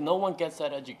no one gets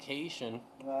that education.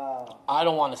 Wow. I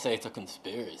don't want to say it's a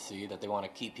conspiracy that they want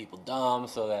to keep people dumb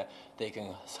so that they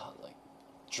can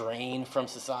drain from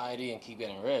society and keep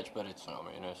getting rich, but it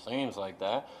seems like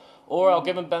that. Or I'll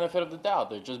give them benefit of the doubt.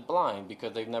 They're just blind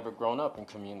because they've never grown up in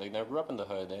community. They never grew up in the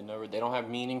hood. They don't have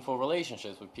meaningful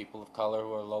relationships with people of color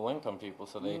who are low income people.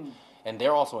 So and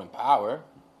they're also in power.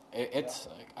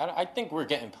 I think we're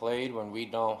getting played when we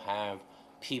don't have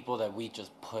people that we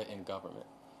just put in government.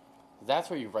 That's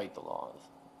where you write the laws.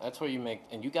 That's where you make,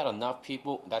 and you got enough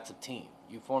people, that's a team.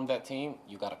 You formed that team,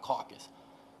 you got a caucus.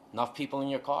 Enough people in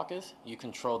your caucus, you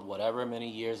controlled whatever many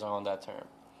years are on that term.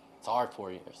 It's hard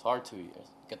 4 years, hard 2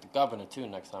 years. Get the governor too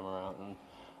next time around.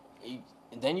 And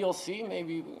then you'll see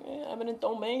maybe eminent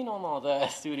domain on all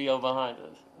that studio behind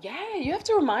us. Yeah, you have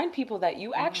to remind people that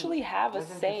you actually have a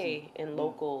That's say in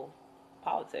local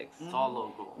politics. It's all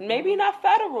local. Maybe not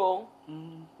federal,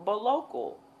 but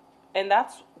local. And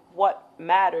that's what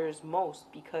matters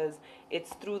most because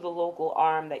it's through the local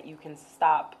arm that you can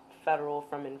stop federal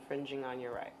from infringing on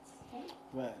your rights.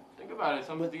 Right. Think about it.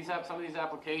 Some of these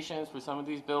applications for some of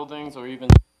these buildings, or even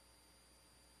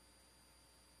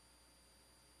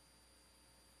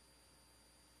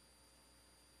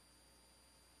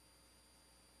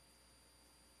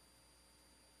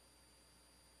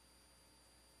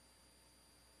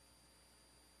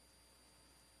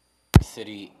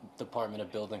city Department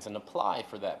of Buildings and apply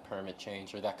for that permit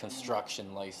change or that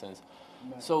construction license.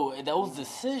 Right. So those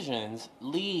decisions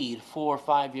lead 4 or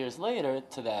 5 years later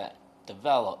to that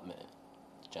development,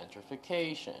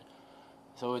 gentrification.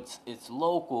 So it's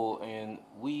local, and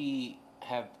we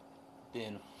have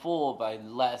been fooled by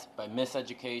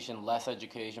miseducation, less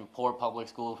education, poor public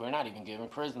schools. We're not even giving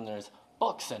prisoners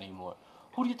books anymore.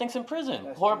 Who do you think's in prison?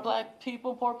 That's Poor true. black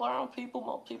people, poor brown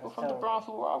people, people That's from the terrible. Bronx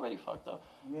who were already fucked up.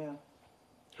 Yeah.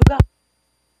 Who got?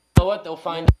 You know what? They'll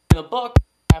find in a book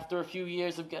after a few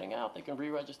years of getting out, they can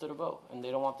re-register to vote, and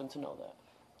they don't want them to know that.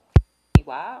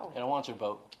 Wow. They don't want your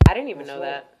vote. I didn't even That's know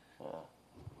right. that. Yeah.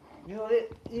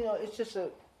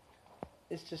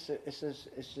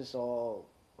 It's just all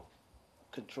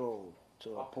controlled to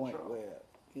a All point control.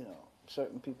 where,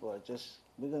 certain people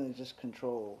we're going to just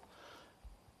control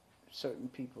certain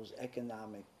people's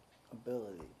economic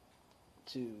ability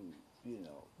to,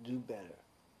 do better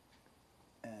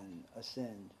and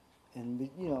ascend. And,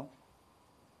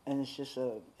 and it's just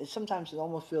sometimes it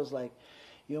almost feels like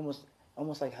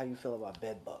almost like how you feel about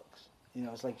bed bugs.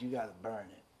 It's like you got to burn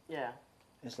it. Yeah.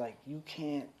 It's like you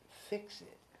can't fix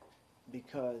it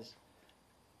because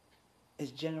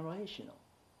it's generational.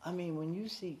 I mean, when you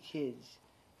see kids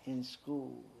in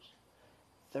schools,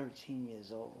 13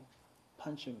 years old,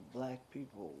 punching black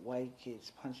people, white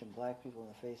kids punching black people in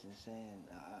the face and saying,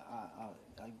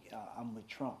 I'm with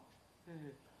Trump,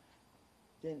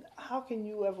 then how can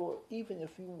you ever, even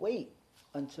if you wait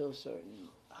until certain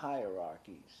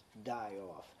hierarchies die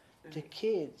off, the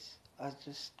kids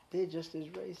they're just as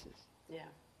racist. Yeah.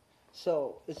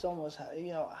 So it's almost how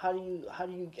do you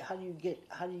get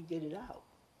it out?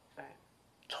 Right.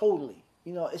 Totally.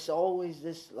 It's always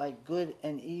this like good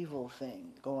and evil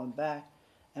thing going back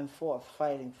and forth,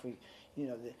 fighting for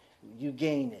you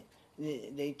gain it.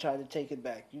 They try to take it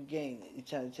back. You gain it. You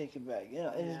try to take it back.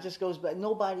 And it just goes back.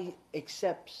 Nobody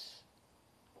accepts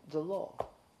the law.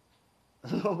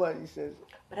 Nobody says.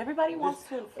 But everybody wants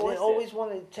to enforce They always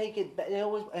want to take it back. They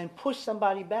always and push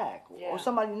somebody back, Yeah. or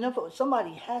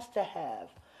somebody has to have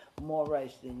more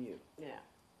rights than you. it.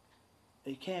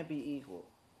 Yeah. It can't be equal.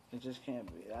 It just can't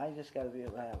be. I just got to be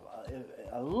able to have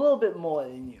a little bit more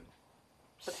than you.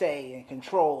 Say and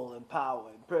control and power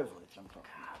and privilege. I'm talking.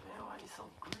 God, man, why are you so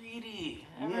greedy?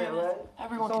 Yeah, right.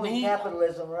 Everyone It's can only eat.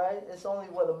 capitalism, right? It's only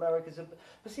what America's.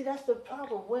 But see, that's the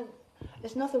problem. When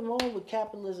there's nothing wrong with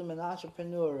capitalism and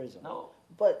entrepreneurism. No.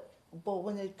 But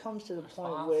when it comes to the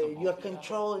point where Responsible, you're yeah.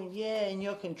 controlling, and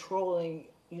you're controlling,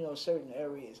 certain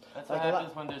areas. That's Like what a lot-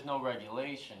 happens when there's no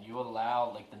regulation. You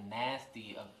allow like the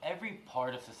nasty of every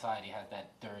part of society has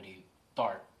that dirty,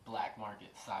 dark, black market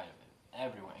side of it.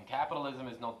 Everywhere. And capitalism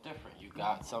is no different. You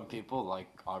got some people like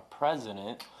our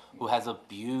president who has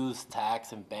abused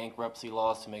tax and bankruptcy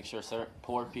laws to make sure certain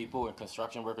poor people and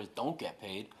construction workers don't get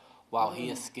paid while he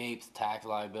escapes tax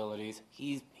liabilities.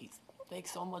 He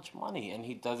makes so much money and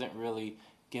he doesn't really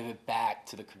give it back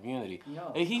to the community.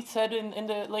 No. He said in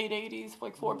the late 80s,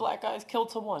 like 4 black guys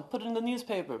killed someone, put it in the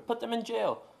newspaper, put them in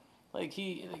jail.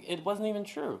 It wasn't even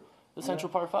true. The Central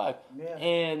Park 5. Yeah.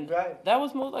 And Right. that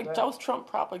was more like Right. that was Trump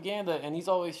propaganda, and he's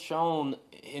always shown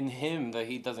in him that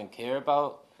he doesn't care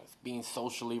about being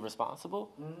socially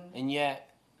responsible, and yet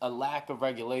a lack of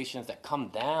regulations that come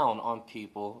down on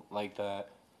people like that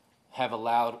have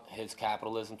allowed his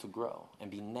capitalism to grow and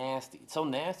be nasty. It's so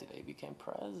nasty that he became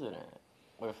president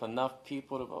with enough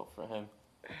people to vote for him.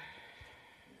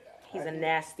 He's a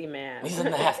nasty man. He's a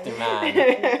nasty man.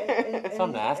 and, So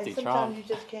nasty, and sometimes Trump. you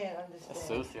just can't That's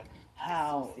understand Susia.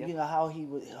 how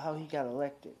how he got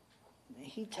elected.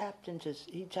 He tapped into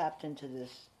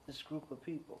this group of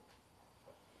people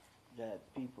that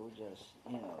people just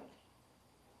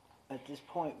at this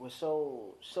point were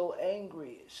so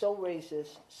angry, so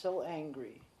racist, so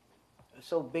angry,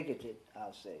 so bigoted,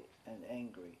 I'll say, and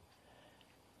angry.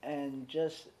 And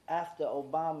just after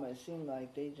Obama, it seemed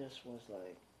like they just was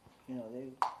like,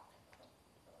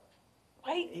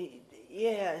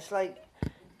 yeah, it's like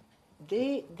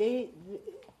they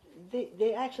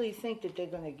actually think that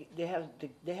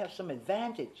they have some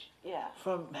advantage Yeah.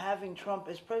 from having Trump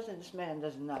as president. This man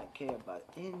does not care about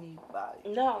anybody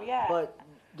No, yeah. but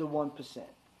the 1%.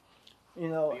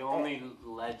 The only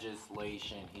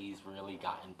legislation he's really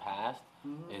gotten passed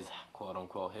is quote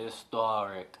unquote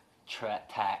historic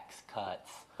tax cuts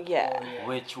Yeah.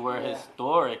 which were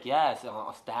historic. Yes,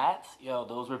 stats. Yo,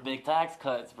 those were big tax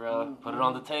cuts, bro. Put it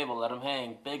on the table, let them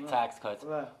hang. Big tax cuts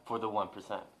for the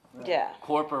 1%. Yeah.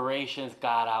 Corporations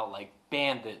got out like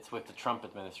bandits with the Trump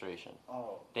administration.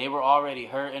 Oh. They were already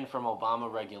hurting from Obama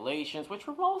regulations, which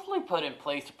were mostly put in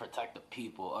place to protect the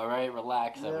people. All right,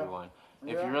 relax, everyone.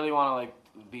 If you really want to like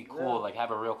be cool, like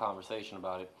have a real conversation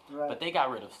about it. Right. But they got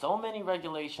rid of so many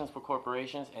regulations for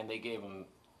corporations, and they gave them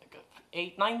like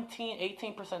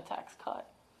 18% tax cut.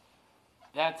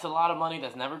 That's a lot of money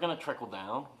that's never going to trickle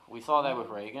down. We saw that with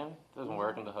Reagan. It doesn't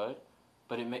work in the hood.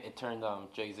 But it turned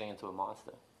Jay-Z into a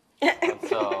monster. And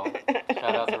so,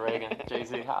 shout out to Reagan.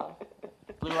 Jay-Z, holla.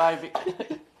 Blue Ivy.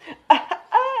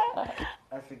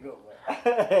 That's a good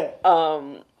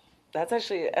one.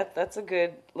 That's a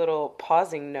good little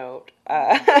pausing note.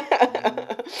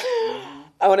 I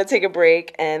want to take a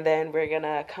break, and then we're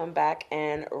gonna come back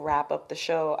and wrap up the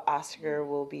show. Oscar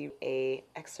will be a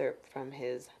excerpt from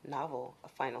his novel, A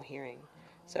Final Hearing.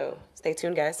 So stay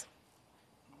tuned, guys.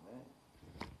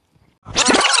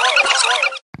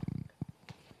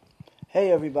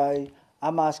 Hey everybody,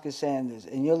 I'm Oscar Sanders,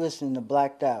 and you're listening to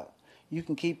Blacked Out. You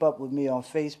can keep up with me on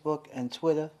Facebook and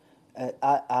Twitter at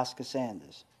Oscar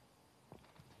Sanders.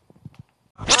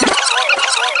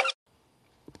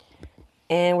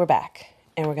 And we're back,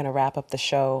 and we're gonna wrap up the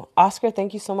show. Oscar,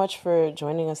 thank you so much for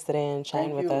joining us today and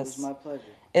chatting with us. It was my pleasure.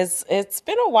 It's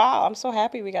been a while. I'm so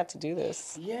happy we got to do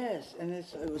this. Yes, and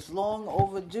it was long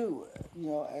overdue. You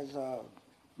know, as a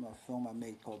film I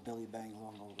made called Billy Bang,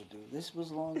 Long Overdue. This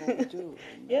was long overdue.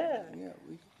 And, Yeah.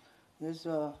 There's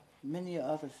many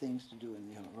other things to do in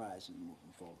the horizon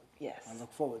moving forward. Yes. I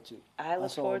look forward to. I look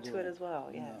That's all forward I'm to it doing. as well.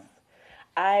 Yes.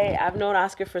 Yeah. I've known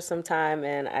Oscar for some time,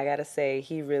 and I gotta say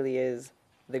he really is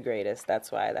the greatest.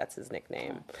 That's why that's his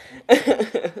nickname. I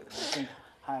think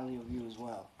highly of you as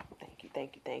well.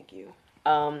 Thank you.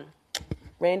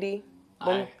 Randy,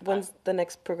 when's the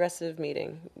next progressive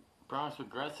meeting? Bronx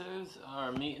Progressives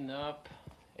are meeting up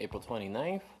April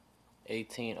 29th,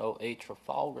 1808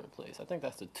 Trafalgar Place. I think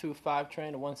that's the 25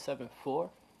 train to 174.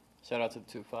 Shout out to the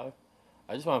 25.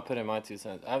 I just want to put in my 2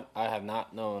 cents. I have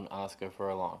not known Oscar for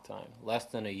a long time. Less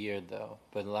than a year, though.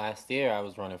 But last year, I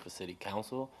was running for city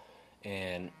council.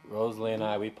 And Rosalie and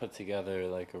I, we put together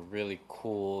like a really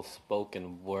cool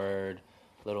spoken word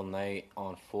little night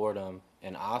on Fordham.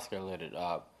 And Oscar lit it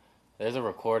up. There's a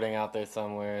recording out there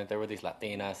somewhere. There were these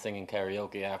Latinas singing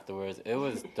karaoke afterwards. It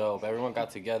was dope. Everyone got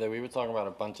together. We were talking about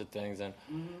a bunch of things, and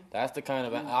that's the kind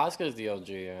of Oscar's the OG,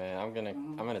 man. I'm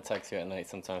gonna text you at night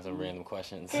sometimes with random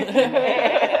questions.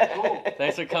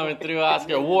 Thanks for coming through,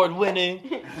 Oscar.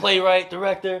 Award-winning playwright,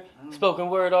 director,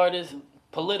 spoken word artist,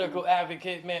 political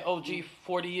advocate, man. OG,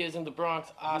 40 years in the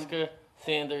Bronx. Oscar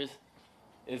Sanders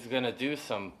is gonna do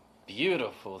some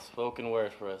beautiful spoken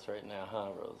word for us right now, huh,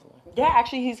 Rosalie? Yeah,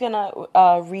 actually, he's gonna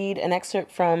read an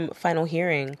excerpt from Final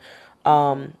Hearing.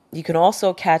 You can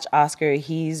also catch Oscar.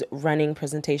 He's running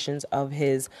presentations of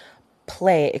his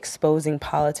play, Exposing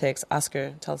Politics.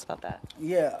 Oscar, tell us about that.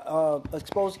 Yeah,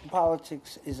 Exposing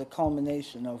Politics is a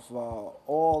culmination of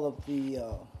all of the,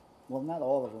 well, not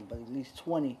all of them, but at least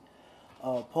 20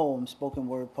 poems, spoken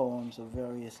word poems of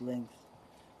various lengths.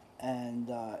 And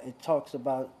it talks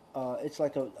about, it's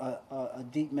like a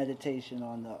deep meditation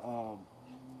on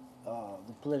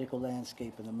the political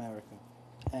landscape in America.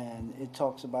 And it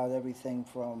talks about everything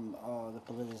from the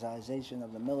politicization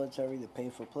of the military, the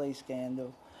pay-for-play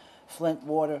scandal, Flint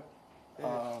water,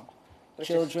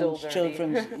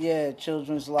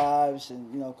 children's lives,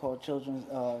 and called Children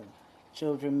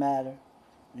Matter,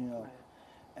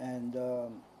 and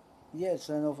it's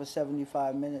an over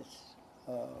 75 minutes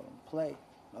play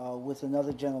with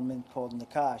another gentleman called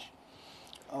Nakash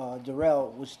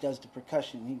Darrell, which does the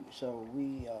percussion.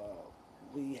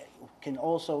 We can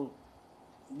also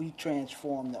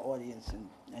transform the audience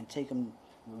and take them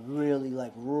really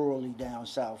like rurally down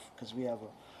south, because we have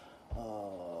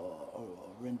a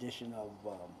rendition of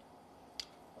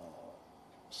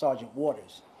Sergeant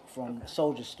Waters from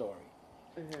Soldier Story,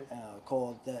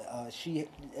 called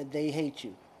 "They Hate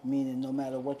You," meaning no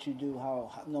matter what you do,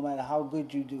 no matter how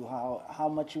good you do, how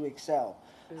much you excel,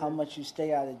 how much you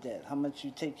stay out of debt, how much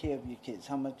you take care of your kids,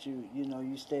 how much you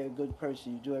stay a good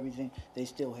person, you do everything, they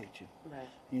still hate you. Right.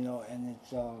 And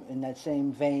it's in that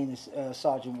same vein as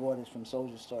Sergeant Waters from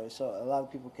Soldier Story. So a lot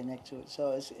of people connect to it.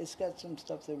 So it's got some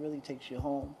stuff that really takes you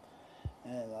home,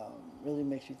 and really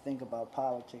makes you think about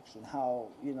politics and how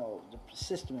the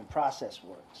system and process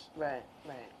works. Right.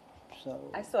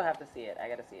 So I still have to see it. I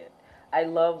gotta see it. I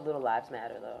love Little Lives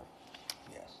Matter, though.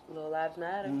 yes. Little Lives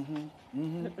Matter. Yeah.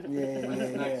 When's the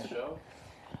next show?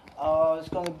 It's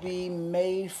going to be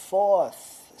May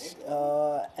 4th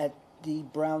the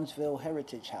Brownsville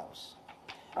Heritage House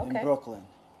in Okay. Brooklyn.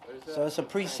 Where's that? So it's a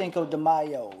pre-Cinco de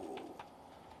Mayo.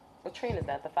 What train is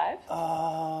that? The 5?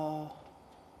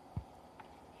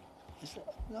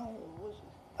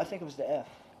 I think it was the F.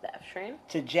 The F train?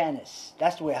 To Janus.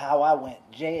 That's how I went.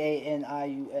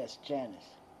 Janius, Janus.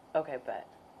 Okay, bet.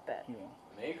 Yeah.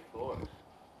 May 4th.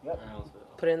 Yep. Brownsville.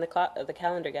 Put it in the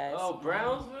calendar, guys. Oh,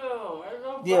 Brownsville. I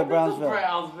know Yeah, Brownsville.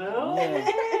 Brownsville. Brownsville.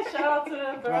 Yeah. Shout out to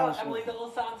them, Brownsville. Emily De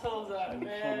Los Santos,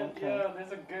 man. Okay. Yo,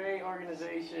 there's a great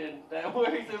organization that works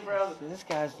in Brownsville. This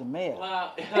guy's the mayor.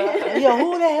 Wow. Yo,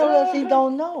 who the hell does he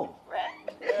don't know?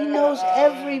 He knows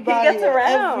everybody. He gets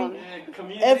around.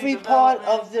 Every part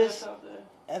development, of this- something.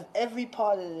 Every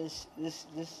part of this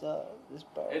borough.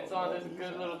 It's on this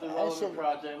good little I development said-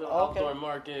 project, little okay. outdoor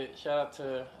market. Shout out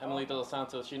to Emily De Los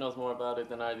Santos. She knows more about it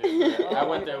than I do. But I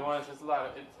went there once. It's a lot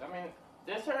of.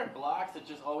 There's certain blocks that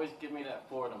just always give me that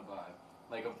Fordham vibe.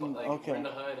 Like okay. you're in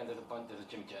the hood and there's a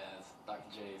Jimmy Jazz, Dr.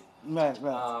 J's. Right.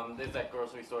 There's that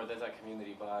grocery store. There's that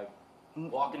community vibe. Mm.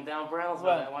 Walking down Brownsville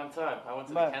Right. at one time. I went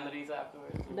to Right. the Kennedys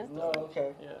afterwards. No,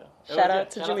 okay. Yeah. Shout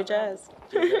out to Jimmy Jazz.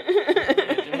 Jimmy Jazz.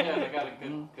 I got a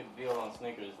good deal on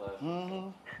sneakers last.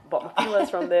 Mm-hmm. Bought my feelers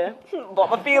from there.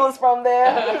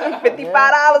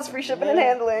 $55 free shipping and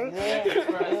handling. Yeah.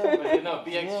 Express. But no,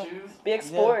 BX Yeah. shoes. BX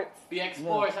Sports. BX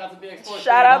Sports. Shout out to BX Sports.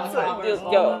 Shout out to- $30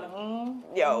 yo.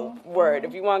 Mm-hmm. Yo, word.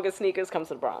 If you want good sneakers, come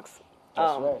to the Bronx.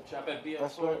 That's right. Shop at BX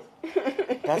That's Sports.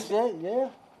 That's it. Yeah.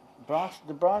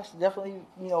 The Bronx definitely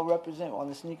represent on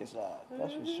the sneaker side.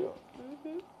 That's for sure.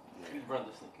 We run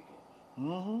the sneaker game.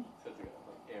 Mm-hmm. Except we got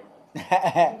like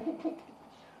Air Max.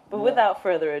 But without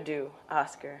further ado,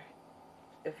 Oscar,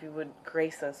 if you would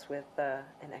grace us with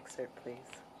an excerpt, please.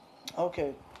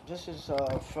 Okay, this is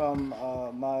from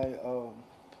my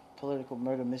political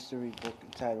murder mystery book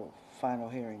entitled Final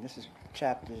Hearing. This is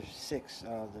chapter 6,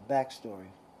 the backstory.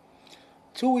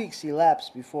 2 weeks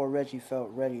elapsed before Reggie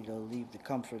felt ready to leave the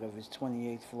comfort of his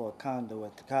 28th floor condo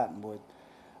at the Cottonwood,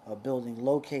 a building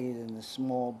located in the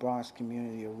small Bronx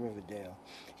community of Riverdale.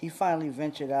 He finally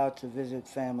ventured out to visit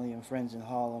family and friends in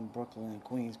Harlem, Brooklyn, and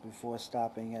Queens before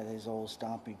stopping at his old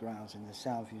stomping grounds in the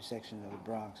Soundview section of the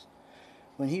Bronx.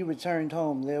 When he returned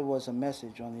home, there was a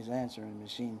message on his answering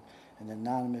machine. An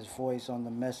anonymous voice on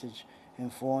the message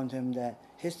informed him that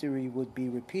history would be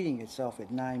repeating itself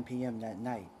at 9 p.m. that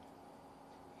night.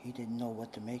 He didn't know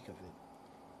what to make of it.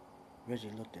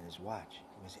 Reggie looked at his watch.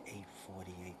 It was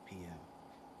 8:48 p.m.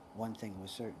 One thing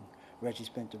was certain. Reggie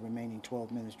spent the remaining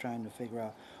 12 minutes trying to figure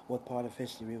out what part of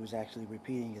history was actually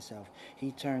repeating itself.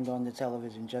 He turned on the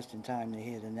television just in time to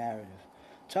hear the narrative.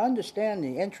 To understand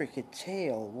the intricate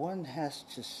tale, one has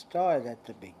to start at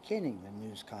the beginning, the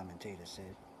news commentator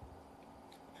said.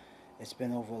 It's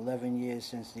been over 11 years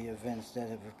since the events that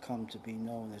have come to be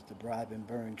known as the Bribe and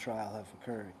Burn trial have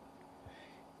occurred.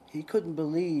 He couldn't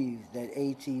believe that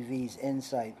ATV's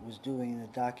Insight was doing a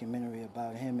documentary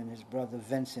about him and his brother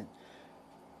Vincent.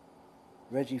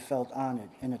 Reggie felt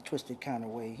honored in a twisted kind of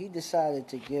way. He decided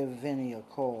to give Vinny a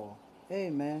call. Hey,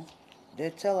 man,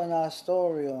 they're telling our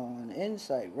story on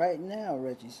Insight right now,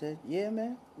 Reggie said. Yeah,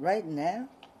 man, right now?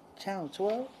 Channel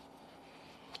 12?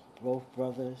 Both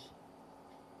brothers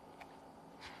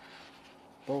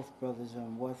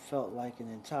and what felt like an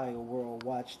entire world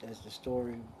watched as the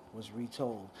story was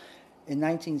retold. In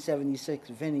 1976,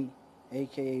 Vinny,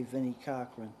 a.k.a. Vinnie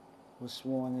Cochran, was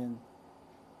sworn in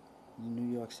the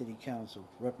New York City Council,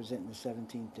 representing the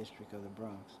 17th District of the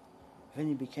Bronx.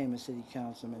 Vinny became a city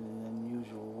councilman in an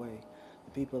unusual way.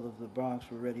 The people of the Bronx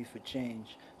were ready for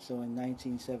change, so in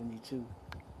 1972,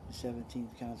 the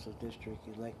 17th Council District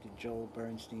elected Joel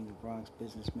Bernstein, a Bronx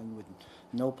businessman with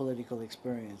no political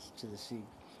experience, to the seat.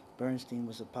 Bernstein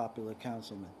was a popular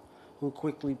councilman who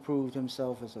quickly proved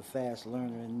himself as a fast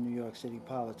learner in New York City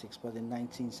politics, but in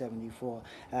 1974,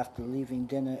 after leaving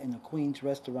dinner in a Queens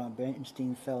restaurant,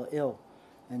 Bernstein fell ill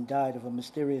and died of a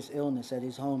mysterious illness at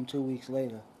his home 2 weeks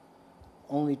later.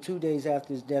 Only 2 days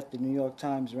after his death, the New York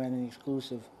Times ran an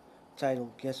exclusive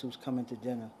titled, Guess Who's Coming to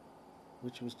Dinner?,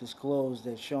 which was disclosed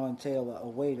that Sean Taylor, a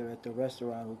waiter at the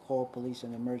restaurant who called police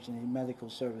and emergency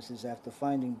medical services after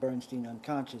finding Bernstein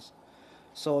unconscious,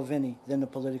 saw Vinny, then a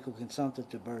political consultant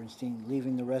to Bernstein,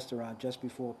 leaving the restaurant just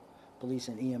before police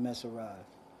and EMS arrived.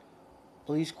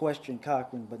 Police questioned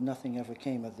Cochran, but nothing ever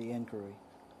came of the inquiry.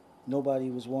 Nobody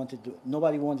wanted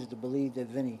to believe that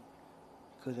Vinny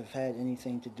could have had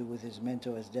anything to do with his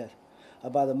mentor's death.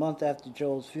 About a month after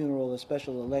Joel's funeral, a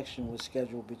special election was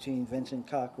scheduled between Vincent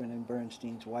Cochran and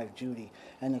Bernstein's wife, Judy,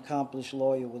 an accomplished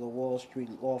lawyer with a Wall Street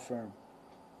law firm.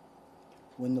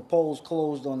 When the polls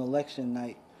closed on election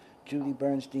night, Judy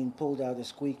Bernstein pulled out a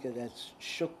squeaker that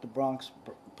shook the Bronx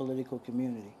political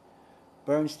community.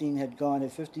 Bernstein had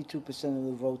garnered 52% of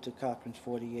the vote to Cochran's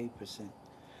 48%.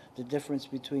 The difference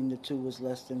between the two was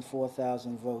less than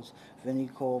 4,000 votes. Vinnie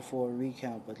called for a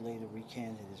recount, but later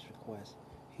recanted his request.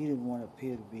 He didn't want to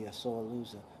appear to be a sore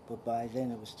loser, but by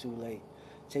then it was too late.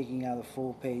 Taking out a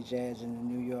full-page ads in the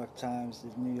New York Times,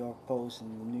 the New York Post,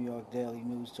 and the New York Daily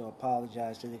News to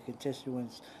apologize to the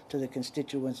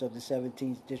constituents of the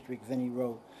 17th District, Vinnie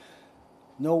wrote,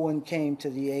 "No one came to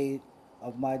the aid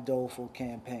of my doleful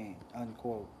campaign,"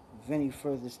 unquote. Vinnie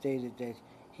further stated that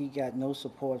he got no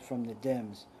support from the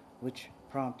Dems, which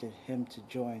prompted him to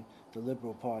join the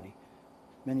Liberal Party.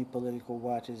 Many political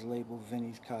watchers labeled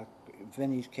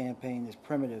Vinnie's campaign as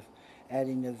primitive,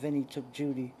 adding that Vinnie took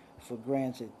Judy for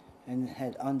granted and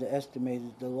had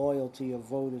underestimated the loyalty of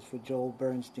voters for Joel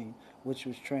Bernstein, which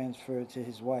was transferred to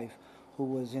his wife, who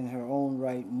was in her own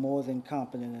right more than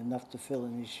competent enough to fill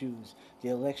in his shoes. The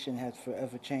election had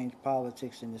forever changed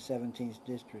politics in the 17th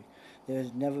District. There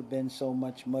has never been so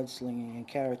much mudslinging and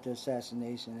character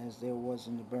assassination as there was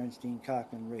in the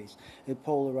Bernstein-Cochran race. It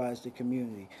polarized the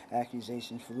community.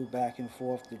 Accusations flew back and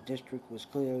forth. The district was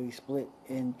clearly split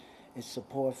in its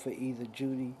support for either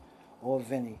Judy or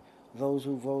Vinnie. Those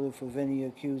who voted for Vinnie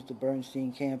accused the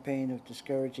Bernstein campaign of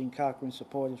discouraging Cochran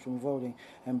supporters from voting,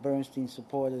 and Bernstein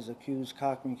supporters accused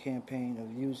Cochran campaign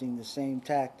of using the same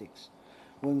tactics.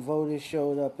 When voters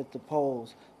showed up at the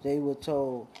polls, they were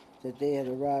told that they had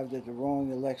arrived at the wrong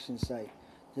election site.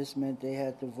 This meant they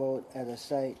had to vote at a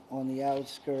site on the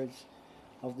outskirts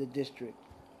of the district.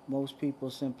 Most people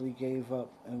simply gave up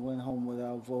and went home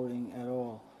without voting at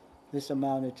all. This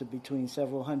amounted to between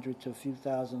several hundred to a few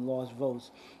thousand lost votes.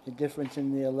 The difference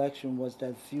in the election was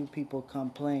that few people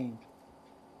complained,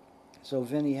 so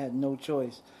Vinnie had no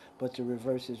choice but to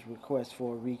reverse his request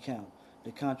for a recount.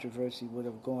 The controversy would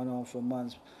have gone on for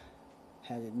months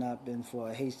had it not been for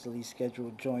a hastily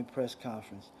scheduled joint press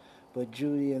conference. But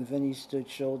Judy and Vinnie stood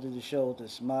shoulder to shoulder,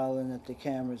 smiling at the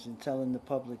cameras and telling the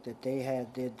public that they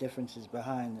had their differences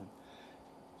behind them.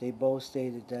 They both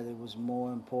stated that it was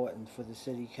more important for the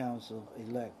city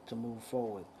council-elect to move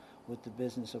forward with the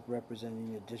business of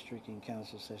representing the district in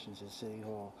council sessions at City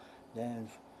Hall than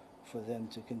for them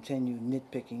to continue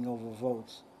nitpicking over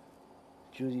votes.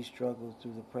 Judy struggled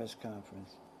through the press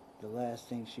conference. The last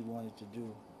thing she wanted to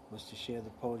do was to share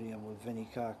the podium with Vinnie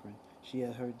Cochran. She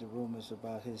had heard the rumors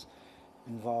about his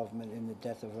involvement in the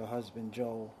death of her husband,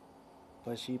 Joel,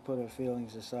 but she put her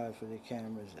feelings aside for the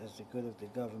cameras, as the good of the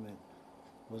government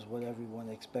was what everyone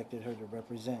expected her to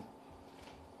represent.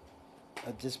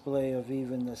 A display of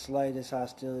even the slightest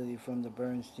hostility from the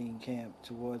Bernstein camp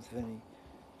towards Vinnie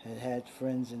had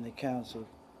friends in the council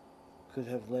could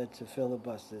have led to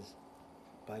filibusters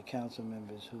by council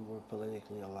members who were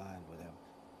politically aligned with him.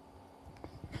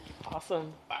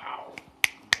 Awesome. Wow.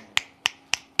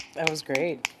 That was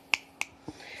great.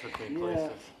 Took me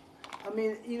places. I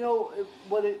mean, you know,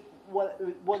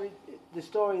 the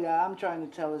story that I'm trying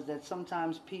to tell is that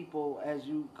sometimes people, as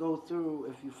you go through,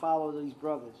 if you follow these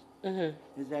brothers,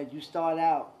 is that you start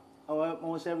out, or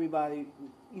almost everybody,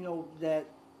 you know, that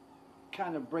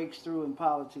kind of breaks through in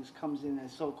politics comes in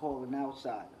as so-called an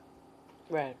outsider.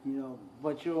 Right. You know,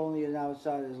 but you're only an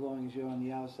outsider as long as you're on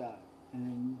the outside. And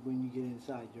then when you get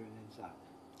inside, you're an insider.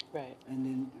 Right. And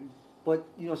then, but,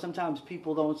 you know, sometimes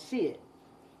people don't see it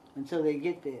until they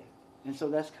get there. And so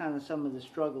that's kind of some of the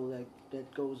struggle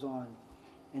that goes on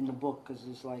in the book, because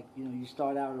it's like, you know, you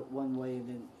start out one way and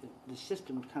then the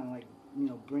system kind of like, you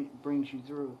know, brings you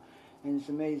through. And it's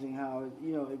amazing how,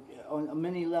 you know, on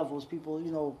many levels, people,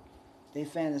 you know, they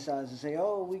fantasize and say,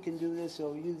 oh, we can do this,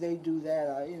 or they do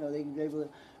that, you know, they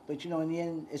but, you know, in the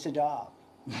end, it's a job,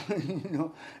 you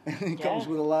know, and it comes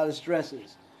with a lot of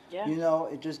stresses. Yeah. You know,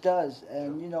 it just does.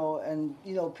 And, you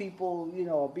know, people, you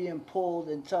know, are being pulled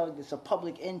and tugged. It's a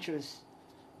public interest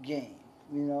game,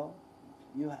 you know.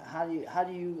 How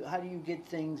do you get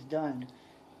things done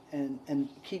and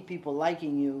keep people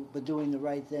liking you but doing the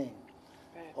right thing?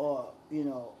 Right. Or, you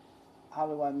know, how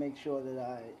do I make sure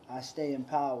that I stay in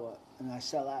power and I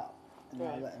sell out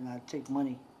and, and I take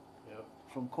money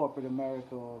from corporate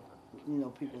America, or, you know,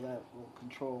 people that will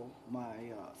control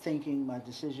my thinking, my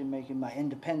decision making, my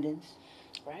independence.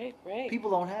 Right, right.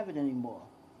 People don't have it anymore.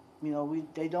 You know,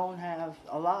 they don't have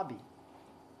a lobby.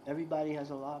 Everybody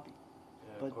has a lobby,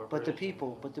 but the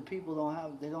people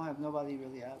don't have nobody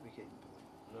really advocating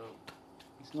for them.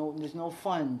 No. There's no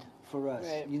fund for us.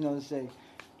 Right. You know, to say,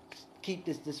 keep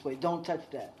this way. Don't touch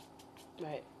that.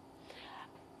 Right.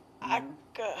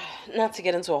 Not to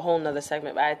get into a whole nother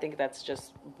segment, but I think that's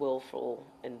just willful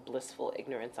and blissful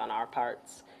ignorance on our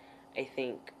parts. I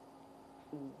think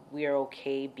we're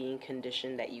okay being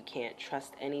conditioned that you can't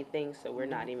trust anything, so we're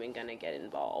not even gonna get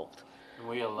involved. And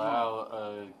we allow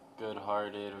a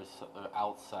good-hearted or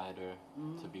outsider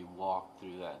to be walked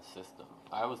through that system.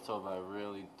 I was told by a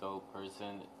really dope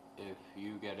person, if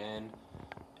you get in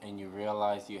and you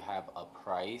realize you have a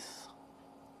price,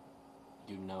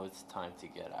 you know it's time to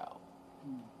get out.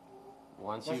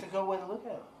 Once That's a good way to look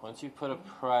at it. Once you put a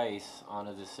price on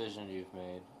a decision you've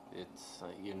made, it's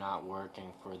you're not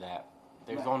working for that.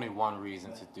 There's only one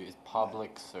reason to do it's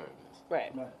public service.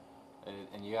 Right. Right.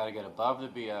 And you got to get above the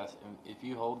BS. And if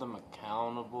you hold them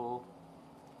accountable,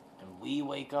 and we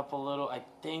wake up a little, I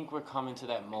think we're coming to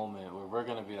that moment where we're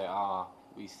gonna be like,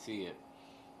 we see it,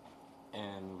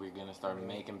 and we're gonna start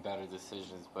making better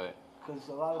decisions. But Because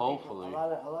a lot of hopefully, people,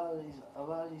 a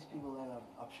lot of these people that are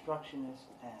obstructionists,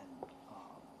 and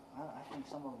I think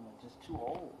some of them are just too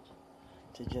old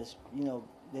to just,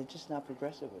 they're just not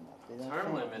progressive enough. They don't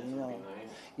term think, limits would be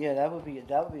nice. Yeah, that would be a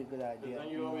good idea. Then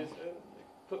you always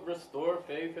restore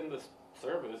faith in the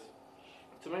service.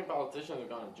 Too many politicians have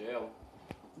gone to jail.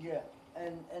 Yeah,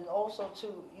 and also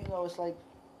too, it's like,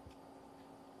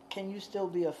 can you still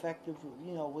be effective?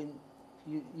 When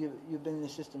you've been in the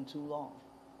system too long.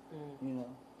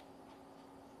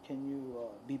 Can you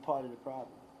be part of the problem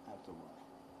after a while?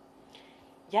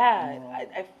 Yeah,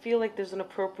 I feel like there's an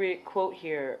appropriate quote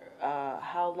here.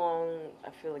 How long, I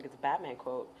feel like it's a Batman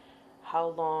quote, how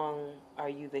long are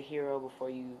you the hero before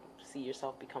you see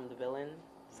yourself become the villain?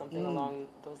 Something along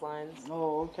those lines.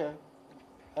 Oh, okay.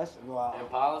 That's wow. In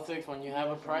politics, when you have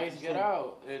a price, get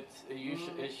out. It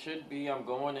should be, I'm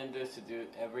going in this to do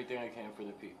everything I can for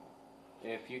the people.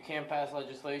 If you can't pass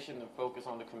legislation, then focus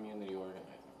on the community organizing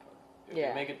part. If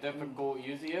you make it difficult,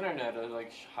 use the internet to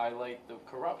highlight the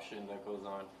corruption that goes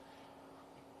on.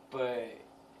 But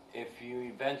if you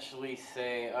eventually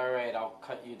say, all right, I'll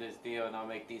cut you this deal and I'll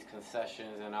make these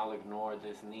concessions and I'll ignore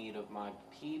this need of my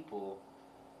people,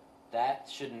 that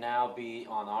should now be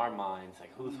on our minds.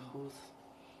 Like, who's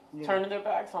turning their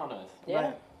backs on us?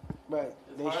 Yeah. Right.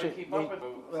 It's hard to keep up with it.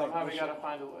 Somehow we got to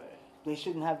find a way. They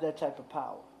shouldn't have that type of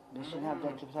power. They shouldn't have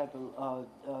that type of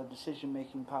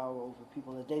decision-making power over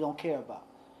people that they don't care about.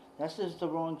 That's just the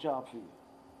wrong job for you.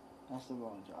 That's the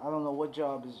wrong job. I don't know what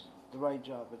job is the right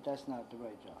job, but that's not the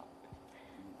right job.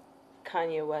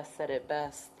 Kanye West said it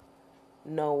best.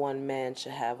 No one man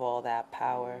should have all that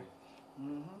power.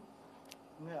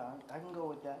 Yeah, I can go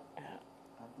with that. Yeah.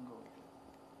 I can go with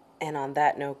that. And on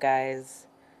that note, guys,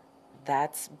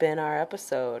 that's been our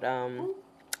episode.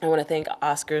 I want to thank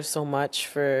Oscar so much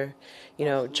for,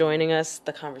 joining us,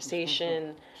 the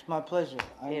conversation. It's my pleasure.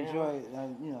 I enjoy it.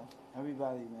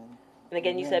 Everybody, man. And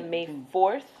again, you said May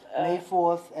 4th? May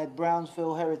 4th at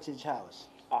Brownsville Heritage House.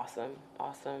 Awesome.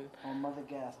 On Mother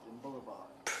Gaston Boulevard.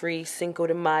 Pre-Cinco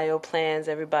de Mayo plans,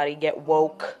 everybody get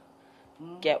woke.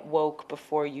 Get woke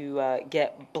before you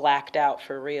get blacked out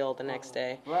for real the next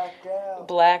day.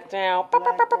 Blacked out.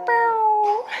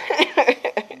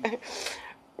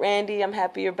 Randy, I'm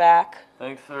happy you're back.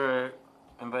 Thanks for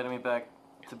inviting me back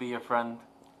to be your friend.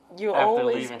 You'll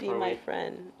always be my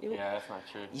friend. Yeah, that's not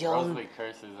true. Rosalie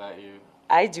curses at you.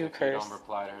 I do curse. You don't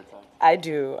reply to her text. I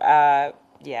do.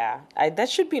 That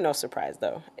should be no surprise,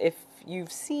 though. If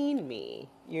you've seen me,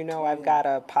 I've got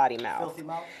a potty mouth. Filthy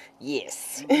mouth?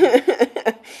 Yes.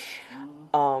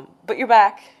 But you're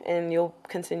back, and you'll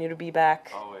continue to be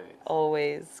back.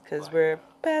 Always, because we're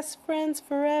best friends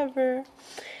forever.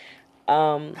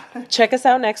 Check us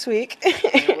out next week.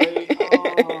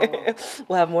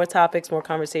 We'll have more topics, more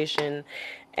conversation,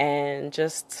 and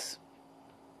just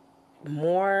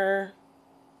more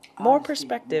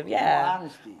perspective.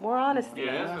 More honesty.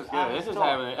 Yeah, this is good. This is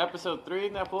happening. Episode 3,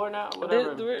 not 4 now.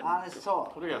 Whatever. Honest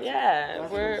talk. What do we got? Yeah,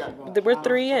 we're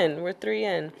 3 in. We're 3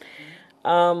 in.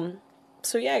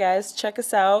 So yeah, guys, check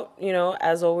us out.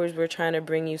 As always, we're trying to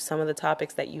bring you some of the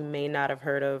topics that you may not have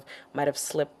heard of, might have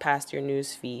slipped past your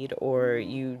news feed, or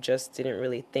you just didn't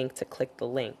really think to click the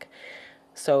link.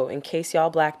 So in case y'all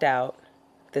blacked out,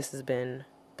 this has been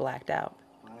Blacked Out.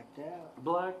 Blacked out.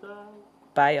 Blacked out.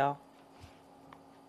 Bye, y'all.